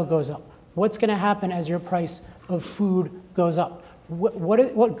of oil goes up? What's going to happen as your price of food goes up?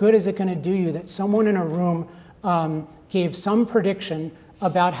 What good is it going to do you that someone in a room gave some prediction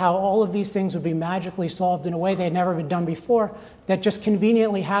about how all of these things would be magically solved in a way they had never been done before, that just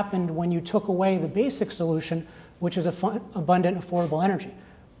conveniently happened when you took away the basic solution, which is abundant, affordable energy?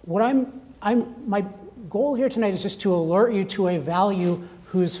 My goal here tonight is just to alert you to a value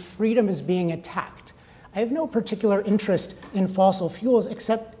whose freedom is being attacked. I have no particular interest in fossil fuels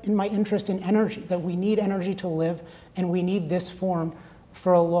except in my interest in energy, that we need energy to live and we need this form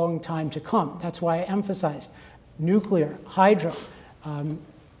for a long time to come. That's why I emphasized nuclear, hydro.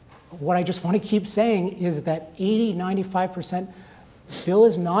 What I just want to keep saying is that 80, 95%, Bill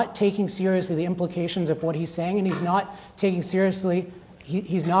is not taking seriously the implications of what he's saying, and he's not taking seriously,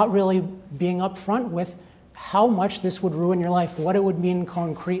 he's not really being upfront with how much this would ruin your life, what it would mean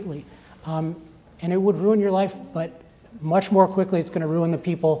concretely. And it would ruin your life, but much more quickly it's going to ruin the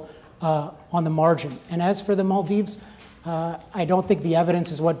people on the margin. And as for the Maldives, I don't think the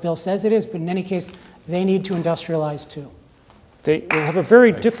evidence is what Bill says it is, but in any case, they need to industrialize too. They have a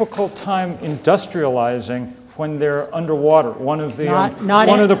very difficult time industrializing when they're underwater. One of the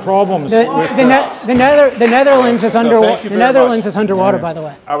problems. The Netherlands is underwater, by the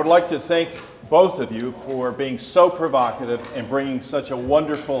way. I would like to thank both of you for being so provocative and bringing such a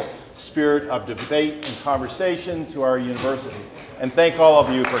wonderful spirit of debate and conversation to our university. And thank all of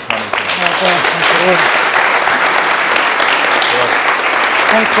you for coming tonight.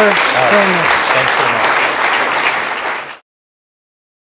 Thanks for doing this. Thanks so much.